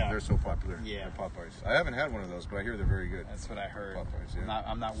sandwiches? Oh, yeah. They're so popular. Yeah. The Popeyes. I haven't had one of those, but I hear they're very good. That's what I heard. Popeyes, yeah.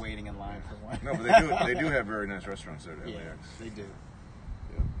 I'm not waiting in line for one. No, but they do have very nice restaurants there at LAX. They do.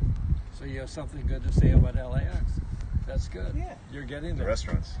 So you have something good to say about LAX. That's good. Yeah. You're getting The there.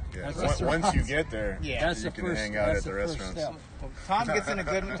 restaurants. Yeah. Once you get there, That's you the can first, hang out that's at the the first restaurants. step. Tom gets in a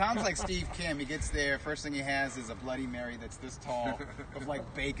good. Tom's like Steve Kim. He gets there. First thing he has is a Bloody Mary that's this tall, with like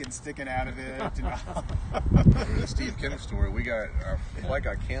bacon sticking out of it. The Steve Kim story. Our flight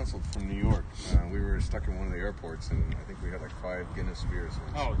got canceled from New York. We were stuck in one of the airports, and I think we had like 5 Guinness beers.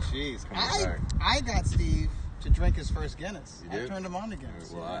 Oh, jeez. Coming back. I got Steve to drink his first Guinness. You did? I turned him on to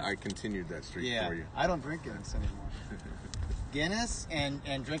Guinness. Well, I continued that streak for you. I don't drink Guinness anymore. Guinness and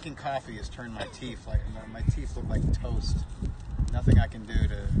drinking coffee has turned my teeth like my teeth look like toast. Nothing I can do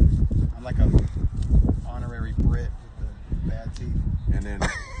to. I'm like a honorary Brit with the bad teeth. And then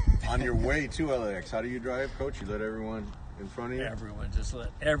on your way to LAX, how do you drive, Coach? You let everyone in front of you? Everyone, just let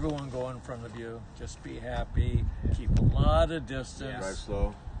everyone go in front of you. Just be happy. Keep a lot of distance. Drive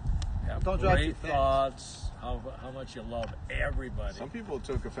slow. Have Don't drive great too fast. thoughts. How much you love everybody. Some people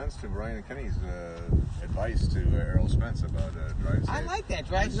took offense to Brian and Kenny's advice to Errol Spence about drive safe. I like that.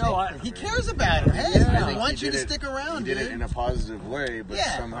 Drive No, safe. He cares about it. Hey, Yeah. I want you to stick around, He did dude. it in a positive way, but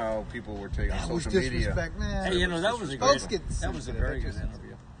Yeah. somehow people were taking That was social media. disrespect, man. Hey, you know that was a Folks great. get That was a sensitive. very That good just-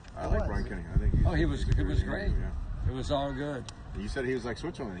 interview. I like Brian Kenny. I think Oh, it was great. Yeah. It was all good. You said he was like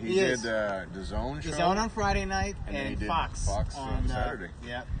Switzerland. He He did is. the Zone show. The Zone on Friday night And then he and did Fox on Saturday.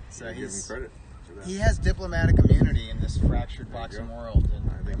 Yeah, so I give him credit for that. he has diplomatic immunity in this fractured boxing world, I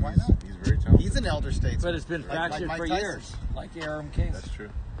and think why not? he's very talented. He's an elder statesman. But it's been fractured Mike for Tyson. years, like Aram King. That's true.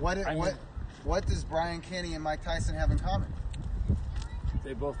 What does Brian Kenny and Mike Tyson have in common?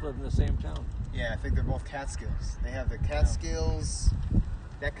 They both live in the same town. Yeah, I think they're both Catskills. They have the Catskills.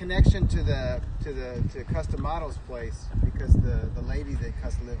 That connection to Custom Models place because the lady that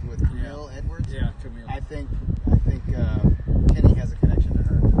Cus lived with, Camille Edwards. Yeah, Camille. I think Kenny has a connection to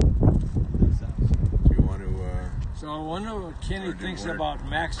her. Do you want to? So I wonder what Kenny Or do thinks work. about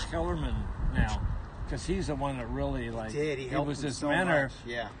Max Kellerman now, because he's the one that really He he helped was him his so mentor. much.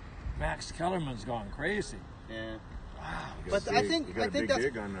 Yeah, Max Kellerman's gone crazy. yeah. But I think that's.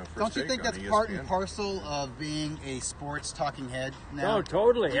 Don't you think that's part and ESPN. parcel of being a sports talking head now? No,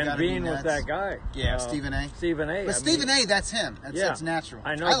 totally. You And gotta be being with nuts. that guy. Yeah, Stephen A. Stephen A. But Stephen A. That's him. That's natural.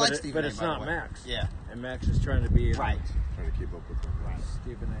 I know, I like but, Stephen but A. it's by the not way. Max. Yeah. And Max is trying to be Right. Trying to keep up with them. Right.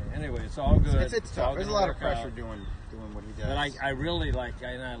 Stephen A. Anyway, it's all good. It's all tough. There's a gonna lot of work pressure out. doing what he does. But I really like,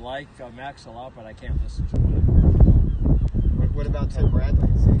 and I like Max a lot, but I can't listen to him. What about Tim Bradley?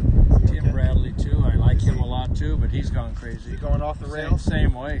 Is he Tim okay? Bradley too. I like him a lot too, but he's gone Is crazy. he going off the rails?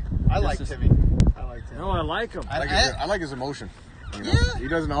 Same way. I like This is- Timmy. I like Timmy. No, I like him. I like his emotion. You know? Yeah. He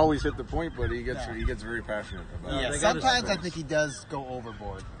doesn't always hit the point, but he gets No. he gets very passionate about Yeah, it. they Sometimes gotta- I think he does go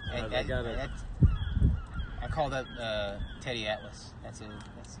overboard. They gotta- I call that Teddy Atlas. That's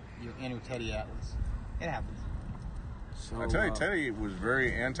your inner Teddy Atlas. It happens. So, I tell you, Teddy was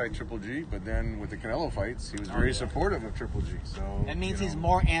very anti-Triple G, but then with the Canelo fights, he was very supportive of Triple G. So That means you he's know.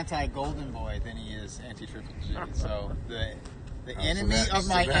 more anti-Golden Boy than he is anti-Triple G. So the enemy so that- of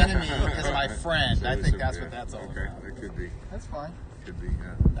my so that- enemy is my friend. So I it's think a- that's yeah, what that's all okay, about. that could be. That's fine. Could be,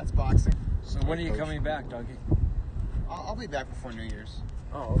 yeah. That's boxing. So when are you coming back, Dougie? I'll be back before New Year's.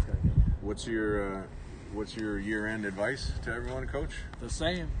 Oh, okay. What's your year-end advice to everyone, Coach? The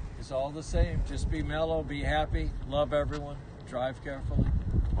same. It's all the same. Just be mellow, be happy, love everyone, drive carefully.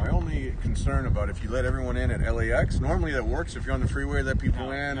 My only concern about if you let everyone in at LAX, normally that works. If you're on the freeway, let people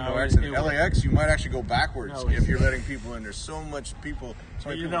No, in. no, No it- accident. it LAX, you might actually go backwards No, if you're letting people in. There's so much people,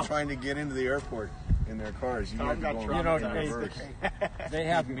 you people know- trying to get into the airport in their cars. You might be going You know, in reverse. they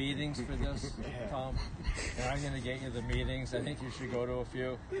have meetings for this, Tom. And I'm going to get you the meetings. I think you should go to a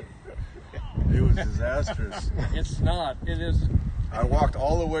few. It was disastrous. It's not. It is. I walked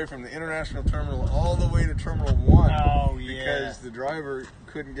all the way from the international terminal all the way to Terminal 1 Oh, yeah. because the driver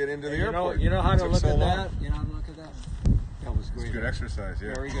couldn't get into the You know, airport. you know how It to took look so at long. that? You know how to look at that? That was great. It's good exercise,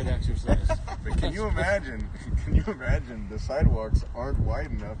 yeah. Very good exercise. But can you imagine? Can you imagine the sidewalks aren't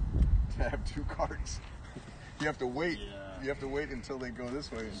wide enough to have two cars? You have to wait. Yeah. You have to wait until they go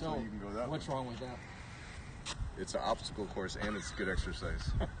this way until So, you can go that what's way. wrong with that? It's an obstacle course and it's good exercise.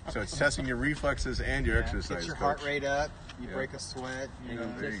 So it's testing your reflexes and your exercise. Get your Coach. heart rate up. You Yeah. break a sweat. You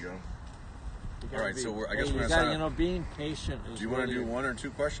know. There you go. You All gotta right, be- so I hey, guess you we're gonna gotta, sign you know, up. being patient is Do you want to really, do one or two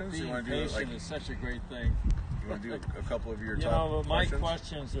questions? being You want to do patient like is such a great thing. you want to do a couple of your You top know, my questions?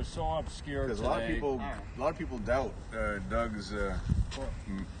 questions are so obscure Because today. a lot of people doubt Doug's. Okay,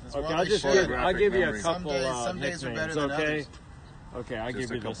 Well, I'll they just should. give, I'll give you a Memory. couple Some days are nicknames, better than okay? others. Okay, I'll Just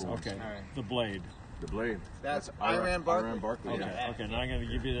give you a this. couple ones. Okay, All right. the Blade. The Blade. That's Iran Barkley. Iran Barkley. Okay, Yeah. okay. Now I'm going to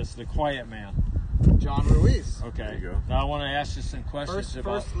give you this, the Quiet Man. John Ruiz. Okay. There you go. Now I want to ask you some questions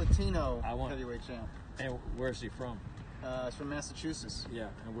about. First Latino I want- heavyweight champ. Hey, where's he from? It's from Massachusetts. Yeah,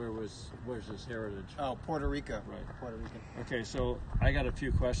 and where's his heritage? Oh, Puerto Rico. Right. Puerto Rican. Okay, so I got a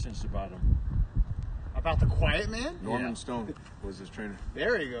few questions about him. About the Quiet Man? Norman Yeah. Stone was his trainer.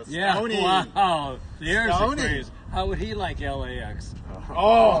 There he goes. Yeah, Stoney. wow. There's the Stoney. phrase. How would he like LAX?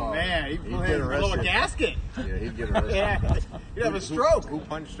 Oh, man. He'd He'd blow get a arrested. gasket. Yeah, he'd get arrested. Yeah. He'd have a stroke. Who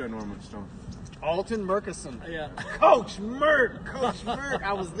punched Norman Stone? Alton Murkison. Yeah. Coach Merck.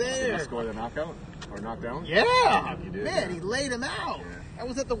 I was Did there. he score the knockout or knockdown? Yeah. He did, Man, yeah. he laid him out. Yeah. I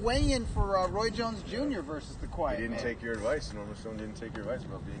was at the weigh-in for Roy Jones Jr. versus the Quiet He didn't Man. take your advice. Norman Stone didn't take your advice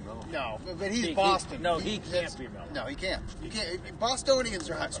about being mellow. No, but he's He- Boston. no, he can't that's- be mellow. No, he can't. You can't. Bostonians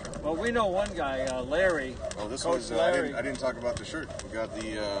are hot strong. Well, we know one guy, Larry. Oh, this Coach was. Larry. I didn't talk about the shirt. We got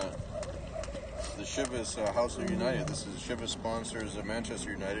the Chivas House of United. This is Chivas sponsors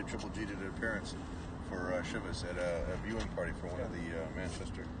Manchester United. Triple G did an appearance for Chivas at a viewing party for one of the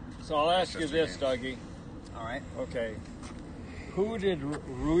Manchester. So I'll ask you this, Manchester Dougie. All right. Okay. Who did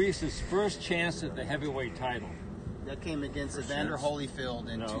Ruiz's first chance at the heavyweight title? That came against First Evander chance? Holyfield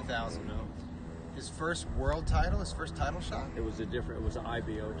in No. 2000. No. His first world title, his first title shot? It was an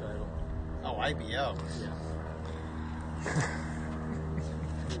IBO title. Oh, IBO. Yeah.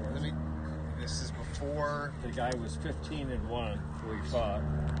 Let me. This is before. The guy was 15-1 before he fought.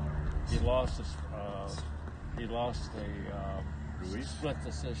 He lost a Ruiz? split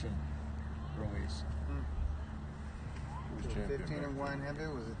decision. Ruiz. Who was champion? 15-1 heavy.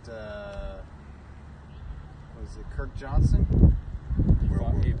 Was it Kirk Johnson?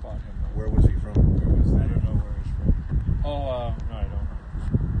 He fought him. Where was he from? Where was I don't know where he's from. Oh, no, I don't.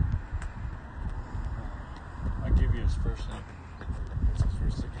 I'll give you his first name.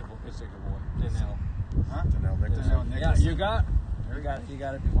 It's a good boy. Denell. Huh? Denell Nicholson. Denell Yeah, Nicholson. you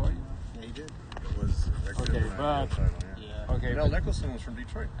got it before you. Yeah, he did. It was that could have Okay, been but- an title, yeah. Yeah. Okay, Denell Nicholson was from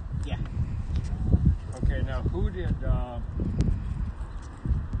Detroit. Yeah. okay. Now, who did?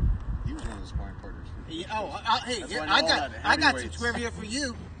 He was one of the sparring partners. Hey, That's why I know I all got that some heavyweights. trivia for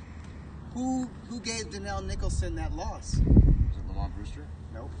you. Who gave Donnell Nicholson that loss? Was it Lamont Brewster?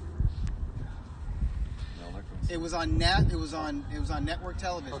 Nope. No, Nicholson. It was on network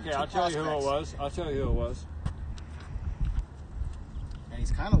television. Okay, Two I'll tell you who it prospects. was. I'll tell you who it was. And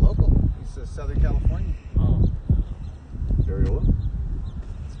he's kind of local. He's Southern California. Oh. Dariola?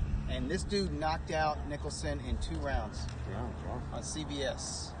 And this dude knocked out Nicholson in 2 rounds Yeah, wow. on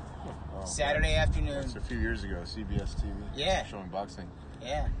CBS. Oh, Saturday afternoon. That's a few years ago, CBS TV. Yeah. Showing boxing.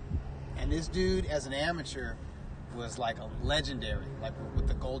 Yeah. And this dude, as an amateur, was like a legendary, like with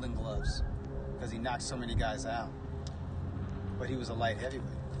the Golden Gloves, because he knocked so many guys out. But he was a light heavyweight.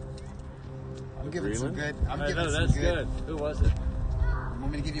 I'm giving some good. I'm I giving know, some that's good. good. Who was it? You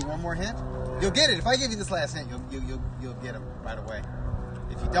want me to give you one more hint? You'll get it. If I give you this last hint, you'll get him right away.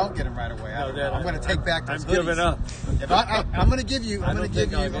 If you don't get him right away, I don't know. I'm going to take back those I'm giving hoodies. up. If I'm going to give you. I'm I going don't to give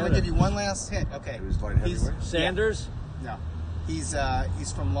think you. I'll I'm get going to it. give you one last hint. Okay. He was light heavyweight? Sanders? No. He's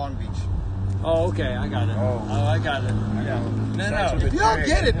from Long Beach. Oh, okay, I got it. Oh. I got it. Yeah. Starts No, with no. If you don't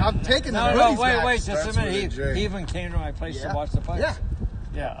get it, I'm taking the No, hoodies wait, back. just a Starts with a minute. J. He even came to my place Yeah. to watch the fights. Yeah.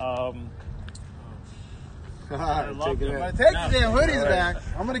 Yeah. I loved him. But take the damn hoodies back.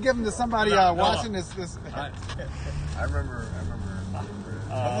 I'm going to give them to somebody watching this. I remember.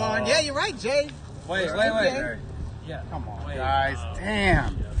 Come on. Yeah, you're right, Jay. Wait. Okay. Yeah. Come on, Wait. guys.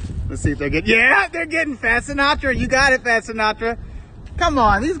 Damn. Let's see if they're getting. Yeah, they're getting Fat Sinatra. You got it, Fat Sinatra. Come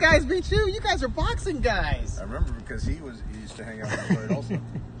on, these guys beat you. You guys are boxing guys. I remember because he used to hang out with Floyd also.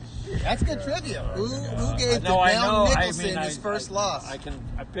 That's good trivia. Who gave No, I Donnell know. Nicholson his first loss? I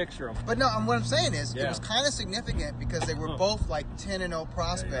picture him. But no, what I'm saying is, it Yeah. was kind of significant because they were both like 10-0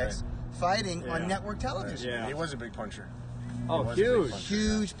 prospects fighting on Yeah. network television. Yeah. He was a big puncher. Oh, He was a big huge. puncher.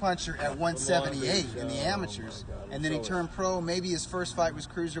 Huge puncher at 178 in the amateurs, Oh my God. and then he turned pro. Maybe his first fight was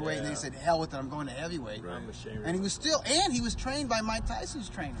cruiserweight, and then he said, "Hell with it, I'm going to heavyweight." I'm ashamed. And he was trained by Mike Tyson's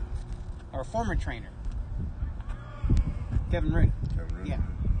trainer, or former trainer, Kevin Ray. Kevin Rooney. Yeah.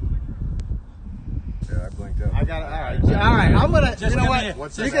 Yeah, I blinked out. I got it. All right. I'm gonna. Just You know give what? me-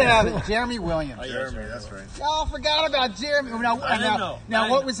 What's You his can name? have it. Jeremy Williams. Jeremy, that's right. Y'all forgot about Jeremy. Now, I didn't know. now I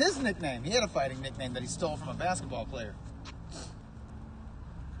what didn't- was his nickname? He had a fighting nickname that he stole from a basketball player.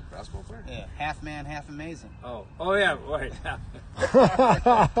 Basketball player. Yeah, half man, half amazing. Oh yeah. Wait.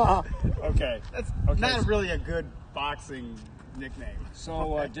 Okay. That's Okay. not really a good boxing nickname.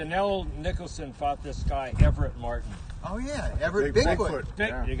 So Donnell Nicholson fought this guy Everett Martin. Oh yeah, Everett Big- Bigfoot. Big,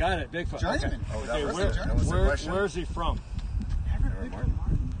 Yeah. You got it, Bigfoot. Okay. Journeyman. Oh, that Okay, was where- it. That was the where- question. where's he from? Everett Martin.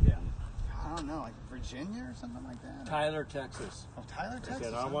 Martin. Yeah. I don't know, like Virginia or something like that. Tyler, Texas. Oh, Tyler, I Texas.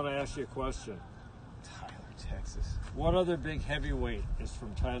 said, I huh? want to ask you a question. Tyler, Texas. What other big heavyweight is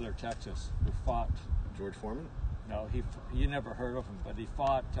from Tyler, Texas, who fought? George Foreman. No, you never heard of him, but he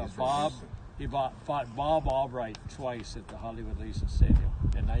fought He's from Bob. Houston. He fought Bob Albright twice at the Hollywood Legion Stadium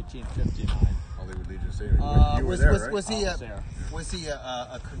in 1959. Hollywood Legion Stadium. You were there, right? Was he I was there.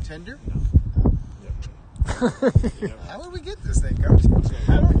 a contender? Yep. How would we get this thing, Coach?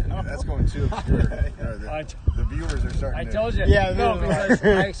 I don't know. That's going too obscure. I- The viewers are starting I to... told you. Yeah, no, no. because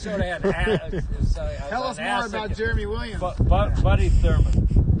I sort of had. Tell us more about Jeremy Williams. Buddy Thurman.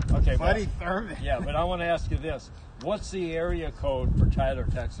 Okay, Buddy Thurman. Yeah, but I want to ask you this: what's the area code for Tyler,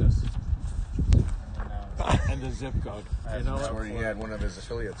 Texas? And the zip code. You know That's what? where he had one of his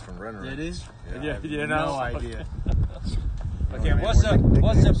affiliates from Renner. It is? Yeah, you No know. idea. Okay, I mean, what's more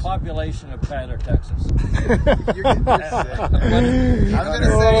the nicknames. population of Tyler, Texas? You're getting sick. I'm going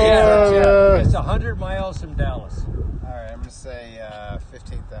to say, Yeah, it's 100 miles from Dallas. all right, I'm going to say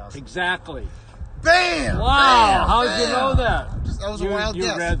 15,000. Exactly. Bam! Wow! Bam! How'd you Bam! know that? That was a You wild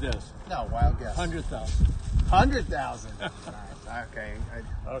guess. read this. No, wild guess. 100,000. 100,000. Okay.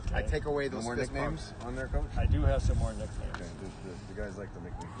 Okay. I take away No those more fist nicknames bumps. on there, Coach? I do have some more nicknames. Okay, the guys like the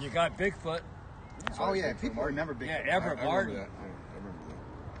nicknames. You got Bigfoot. Oh, yeah. People remember Bigfoot. Yeah, Everett I Martin. remember that. Yeah, I remember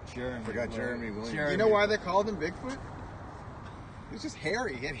that. Jeremy. I forgot Jeremy Williams. Jeremy. You know why they called him Bigfoot? He was just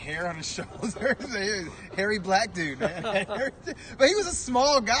hairy. He had hair on his shoulders. Hairy black dude, man. But he was a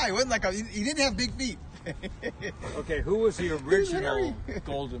small guy. He wasn't like he didn't have big feet. Okay, who was the original hairy.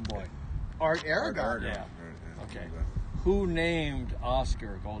 Golden Boy? Art Aragon. Yeah. Right, Okay. Who named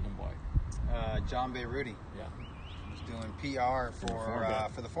Oscar Golden Boy? John Beirudi. Yeah. He was doing PR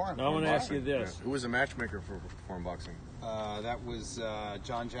for the forum. Now I want to ask you this. Who was the matchmaker for foreign boxing? That was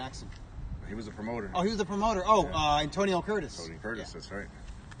John Jackson. He was a promoter. Oh, he was the promoter. Oh, Antonio Curtis. Tony Curtis, Yeah. that's right.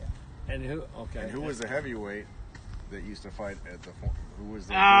 And who? Okay. And who was the heavyweight that used to fight at the forum? Who was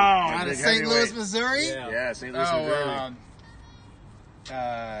the Out big of St. Louis, heavyweight? Missouri. Yeah. Yeah, St. Louis, Missouri.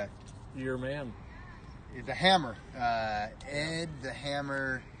 Your man. The Hammer. Ed the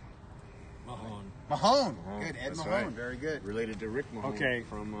Hammer. Mahone. Mahone. Mahone, Good, Ed that's Mahone. right. Very good. Related to Rick Mahone. Okay.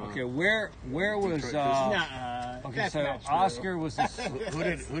 From Okay. Where was? Detroit Okay. That's So not true. Oscar was.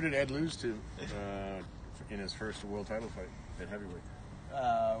 who did Ed lose to in his first world title fight at heavyweight?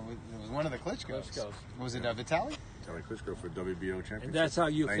 It was one of the Klitschko's. Klitschko's. Was it Vitaly? Vitaly Klitschko for WBO championship. And that's how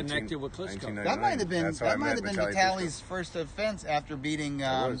you connected with Klitschko. 1999. That might have been That's how I met Vitaly's first offense after beating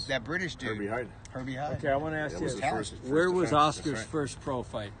was. that British dude. Herbie Hyde. Herbie Hyde. Okay, I want to ask That you. was the this. first Where was defense, Oscar's that's right. first pro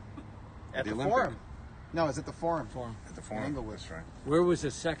fight? At the Olympic. Forum. No, it's at the Forum. Forum. At the Forum. Inglewood. That's right. Where was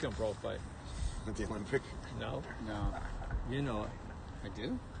his second pro fight? At the Olympic. No, No, you know it. I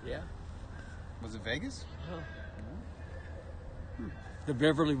do. Yeah. Was it Vegas? The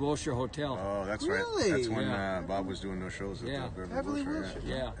Beverly Wilshire Hotel. Oh, that's Really? right. That's when Yeah. Bob was doing those shows at Yeah. the Beverly Wilshire. Wilshire.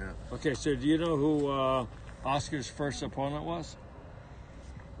 Yeah. Yeah. Okay, so do you know who Oscar's first opponent was?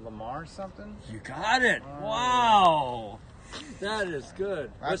 Lamar something? You got it. Wow. That is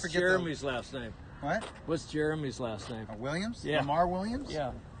good. I What's forget Jeremy's last name? What? What's Jeremy's last name? Williams? Yeah. Lamar Williams?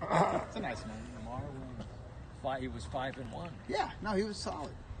 Yeah. That's a nice name. Lamar Williams. He was 5-1. Yeah. No, he was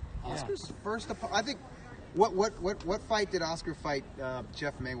solid. Yeah. Oscar's first opponent. I think. What fight did Oscar fight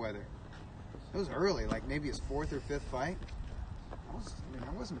Jeff Mayweather? It was early, like maybe his fourth or fifth fight.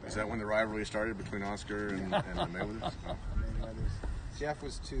 I wasn't bad. Is that when the rivalry started between Oscar and the Mayweathers? Oh. Jeff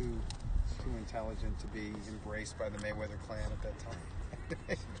was too intelligent to be embraced by the Mayweather clan at that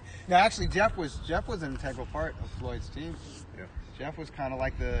time. No, actually, Jeff was an integral part of Floyd's team. Yeah. Jeff was kind of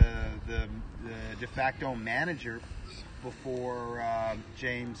like the de facto manager before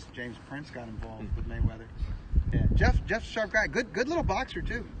James Prince got involved with Mayweather. Yeah, Jeff's a sharp guy. Good little boxer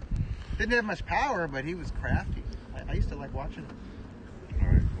too. Didn't have much power, but he was crafty. I used to like watching him. All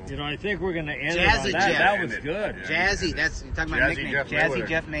right. Well, You know, I think we're going to end it Jazzy on that. Jeff. That was End it. good. Yeah. Jazzy, that's you're talking about Jazzy nickname. Jeff Jazzy Mayweather.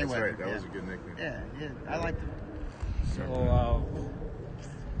 Jeff Mayweather. That's right. That yeah. was a good nickname. Yeah, I liked him. So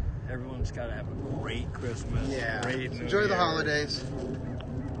everyone's got to have a great Christmas. Yeah. Great New Enjoy the Year. holidays.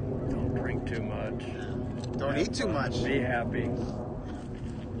 Don't drink too much. Don't eat too much. Be happy.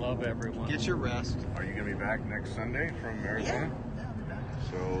 Love everyone. Get your rest. Are you going to be back next Sunday from Arizona?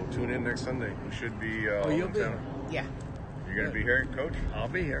 So tune in next Sunday. We should be. you'll be. Yeah. You're going to be here, Coach? I'll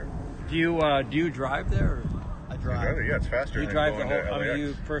be here. Do you drive there? Or? I drive. Yeah, it's faster. Do you than drive the going whole? to I mean, LAX.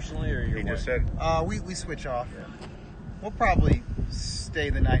 you personally or your He wife? just said. We switch off. We'll probably stay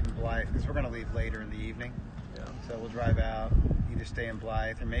the night in Blythe because we're going to leave later in the evening. Yeah. So we'll drive out, either stay in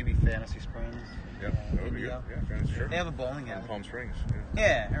Blythe or maybe Fantasy Springs. Yeah, that would be good. Yeah, fantasy, sure. They have a bowling alley. Palm Springs.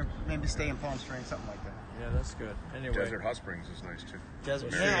 Yeah, or maybe stay in Palm Springs, something like that. Yeah, that's good. Anyway, Desert Hot Springs is nice too.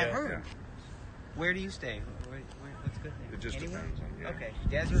 Desert. Mary, Yeah, I've yeah, heard. Where do you stay? What's good? It just Anywhere? depends on. Yeah. Okay,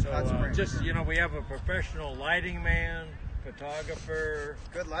 Desert Hot Springs. just we have a professional lighting man, photographer,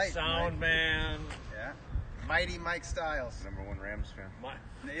 Good light. sound man. Yeah. Mighty Mike Styles. #1 Rams fan.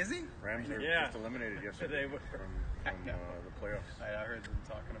 Is he? Rams are Yeah. just eliminated yesterday They were. from the playoffs. I heard them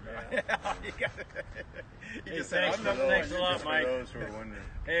talking about it. You got it. You Hey, just said, thanks I'm for number thanks one. a lot, Just for Mike. those who are wondering.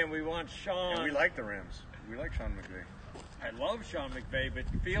 Hey, and we want Sean. And we like the Rams. We like Sean McVay. I love Sean McVay, but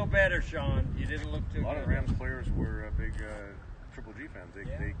feel better, Sean. You didn't look too A lot of good. Rams players were big Triple G fans. They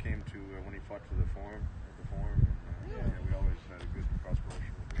came to when he fought for the Forum. At the Forum. And, we always had a good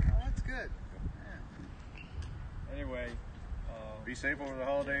cross-promotion with him. Oh, that's good. Anyway, Be safe over the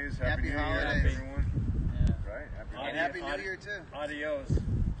holidays. Happy New Year, holidays. everyone. Yeah. Right? Happy And New Year. Happy New Year, too. adios.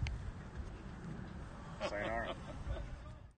 Sayonara.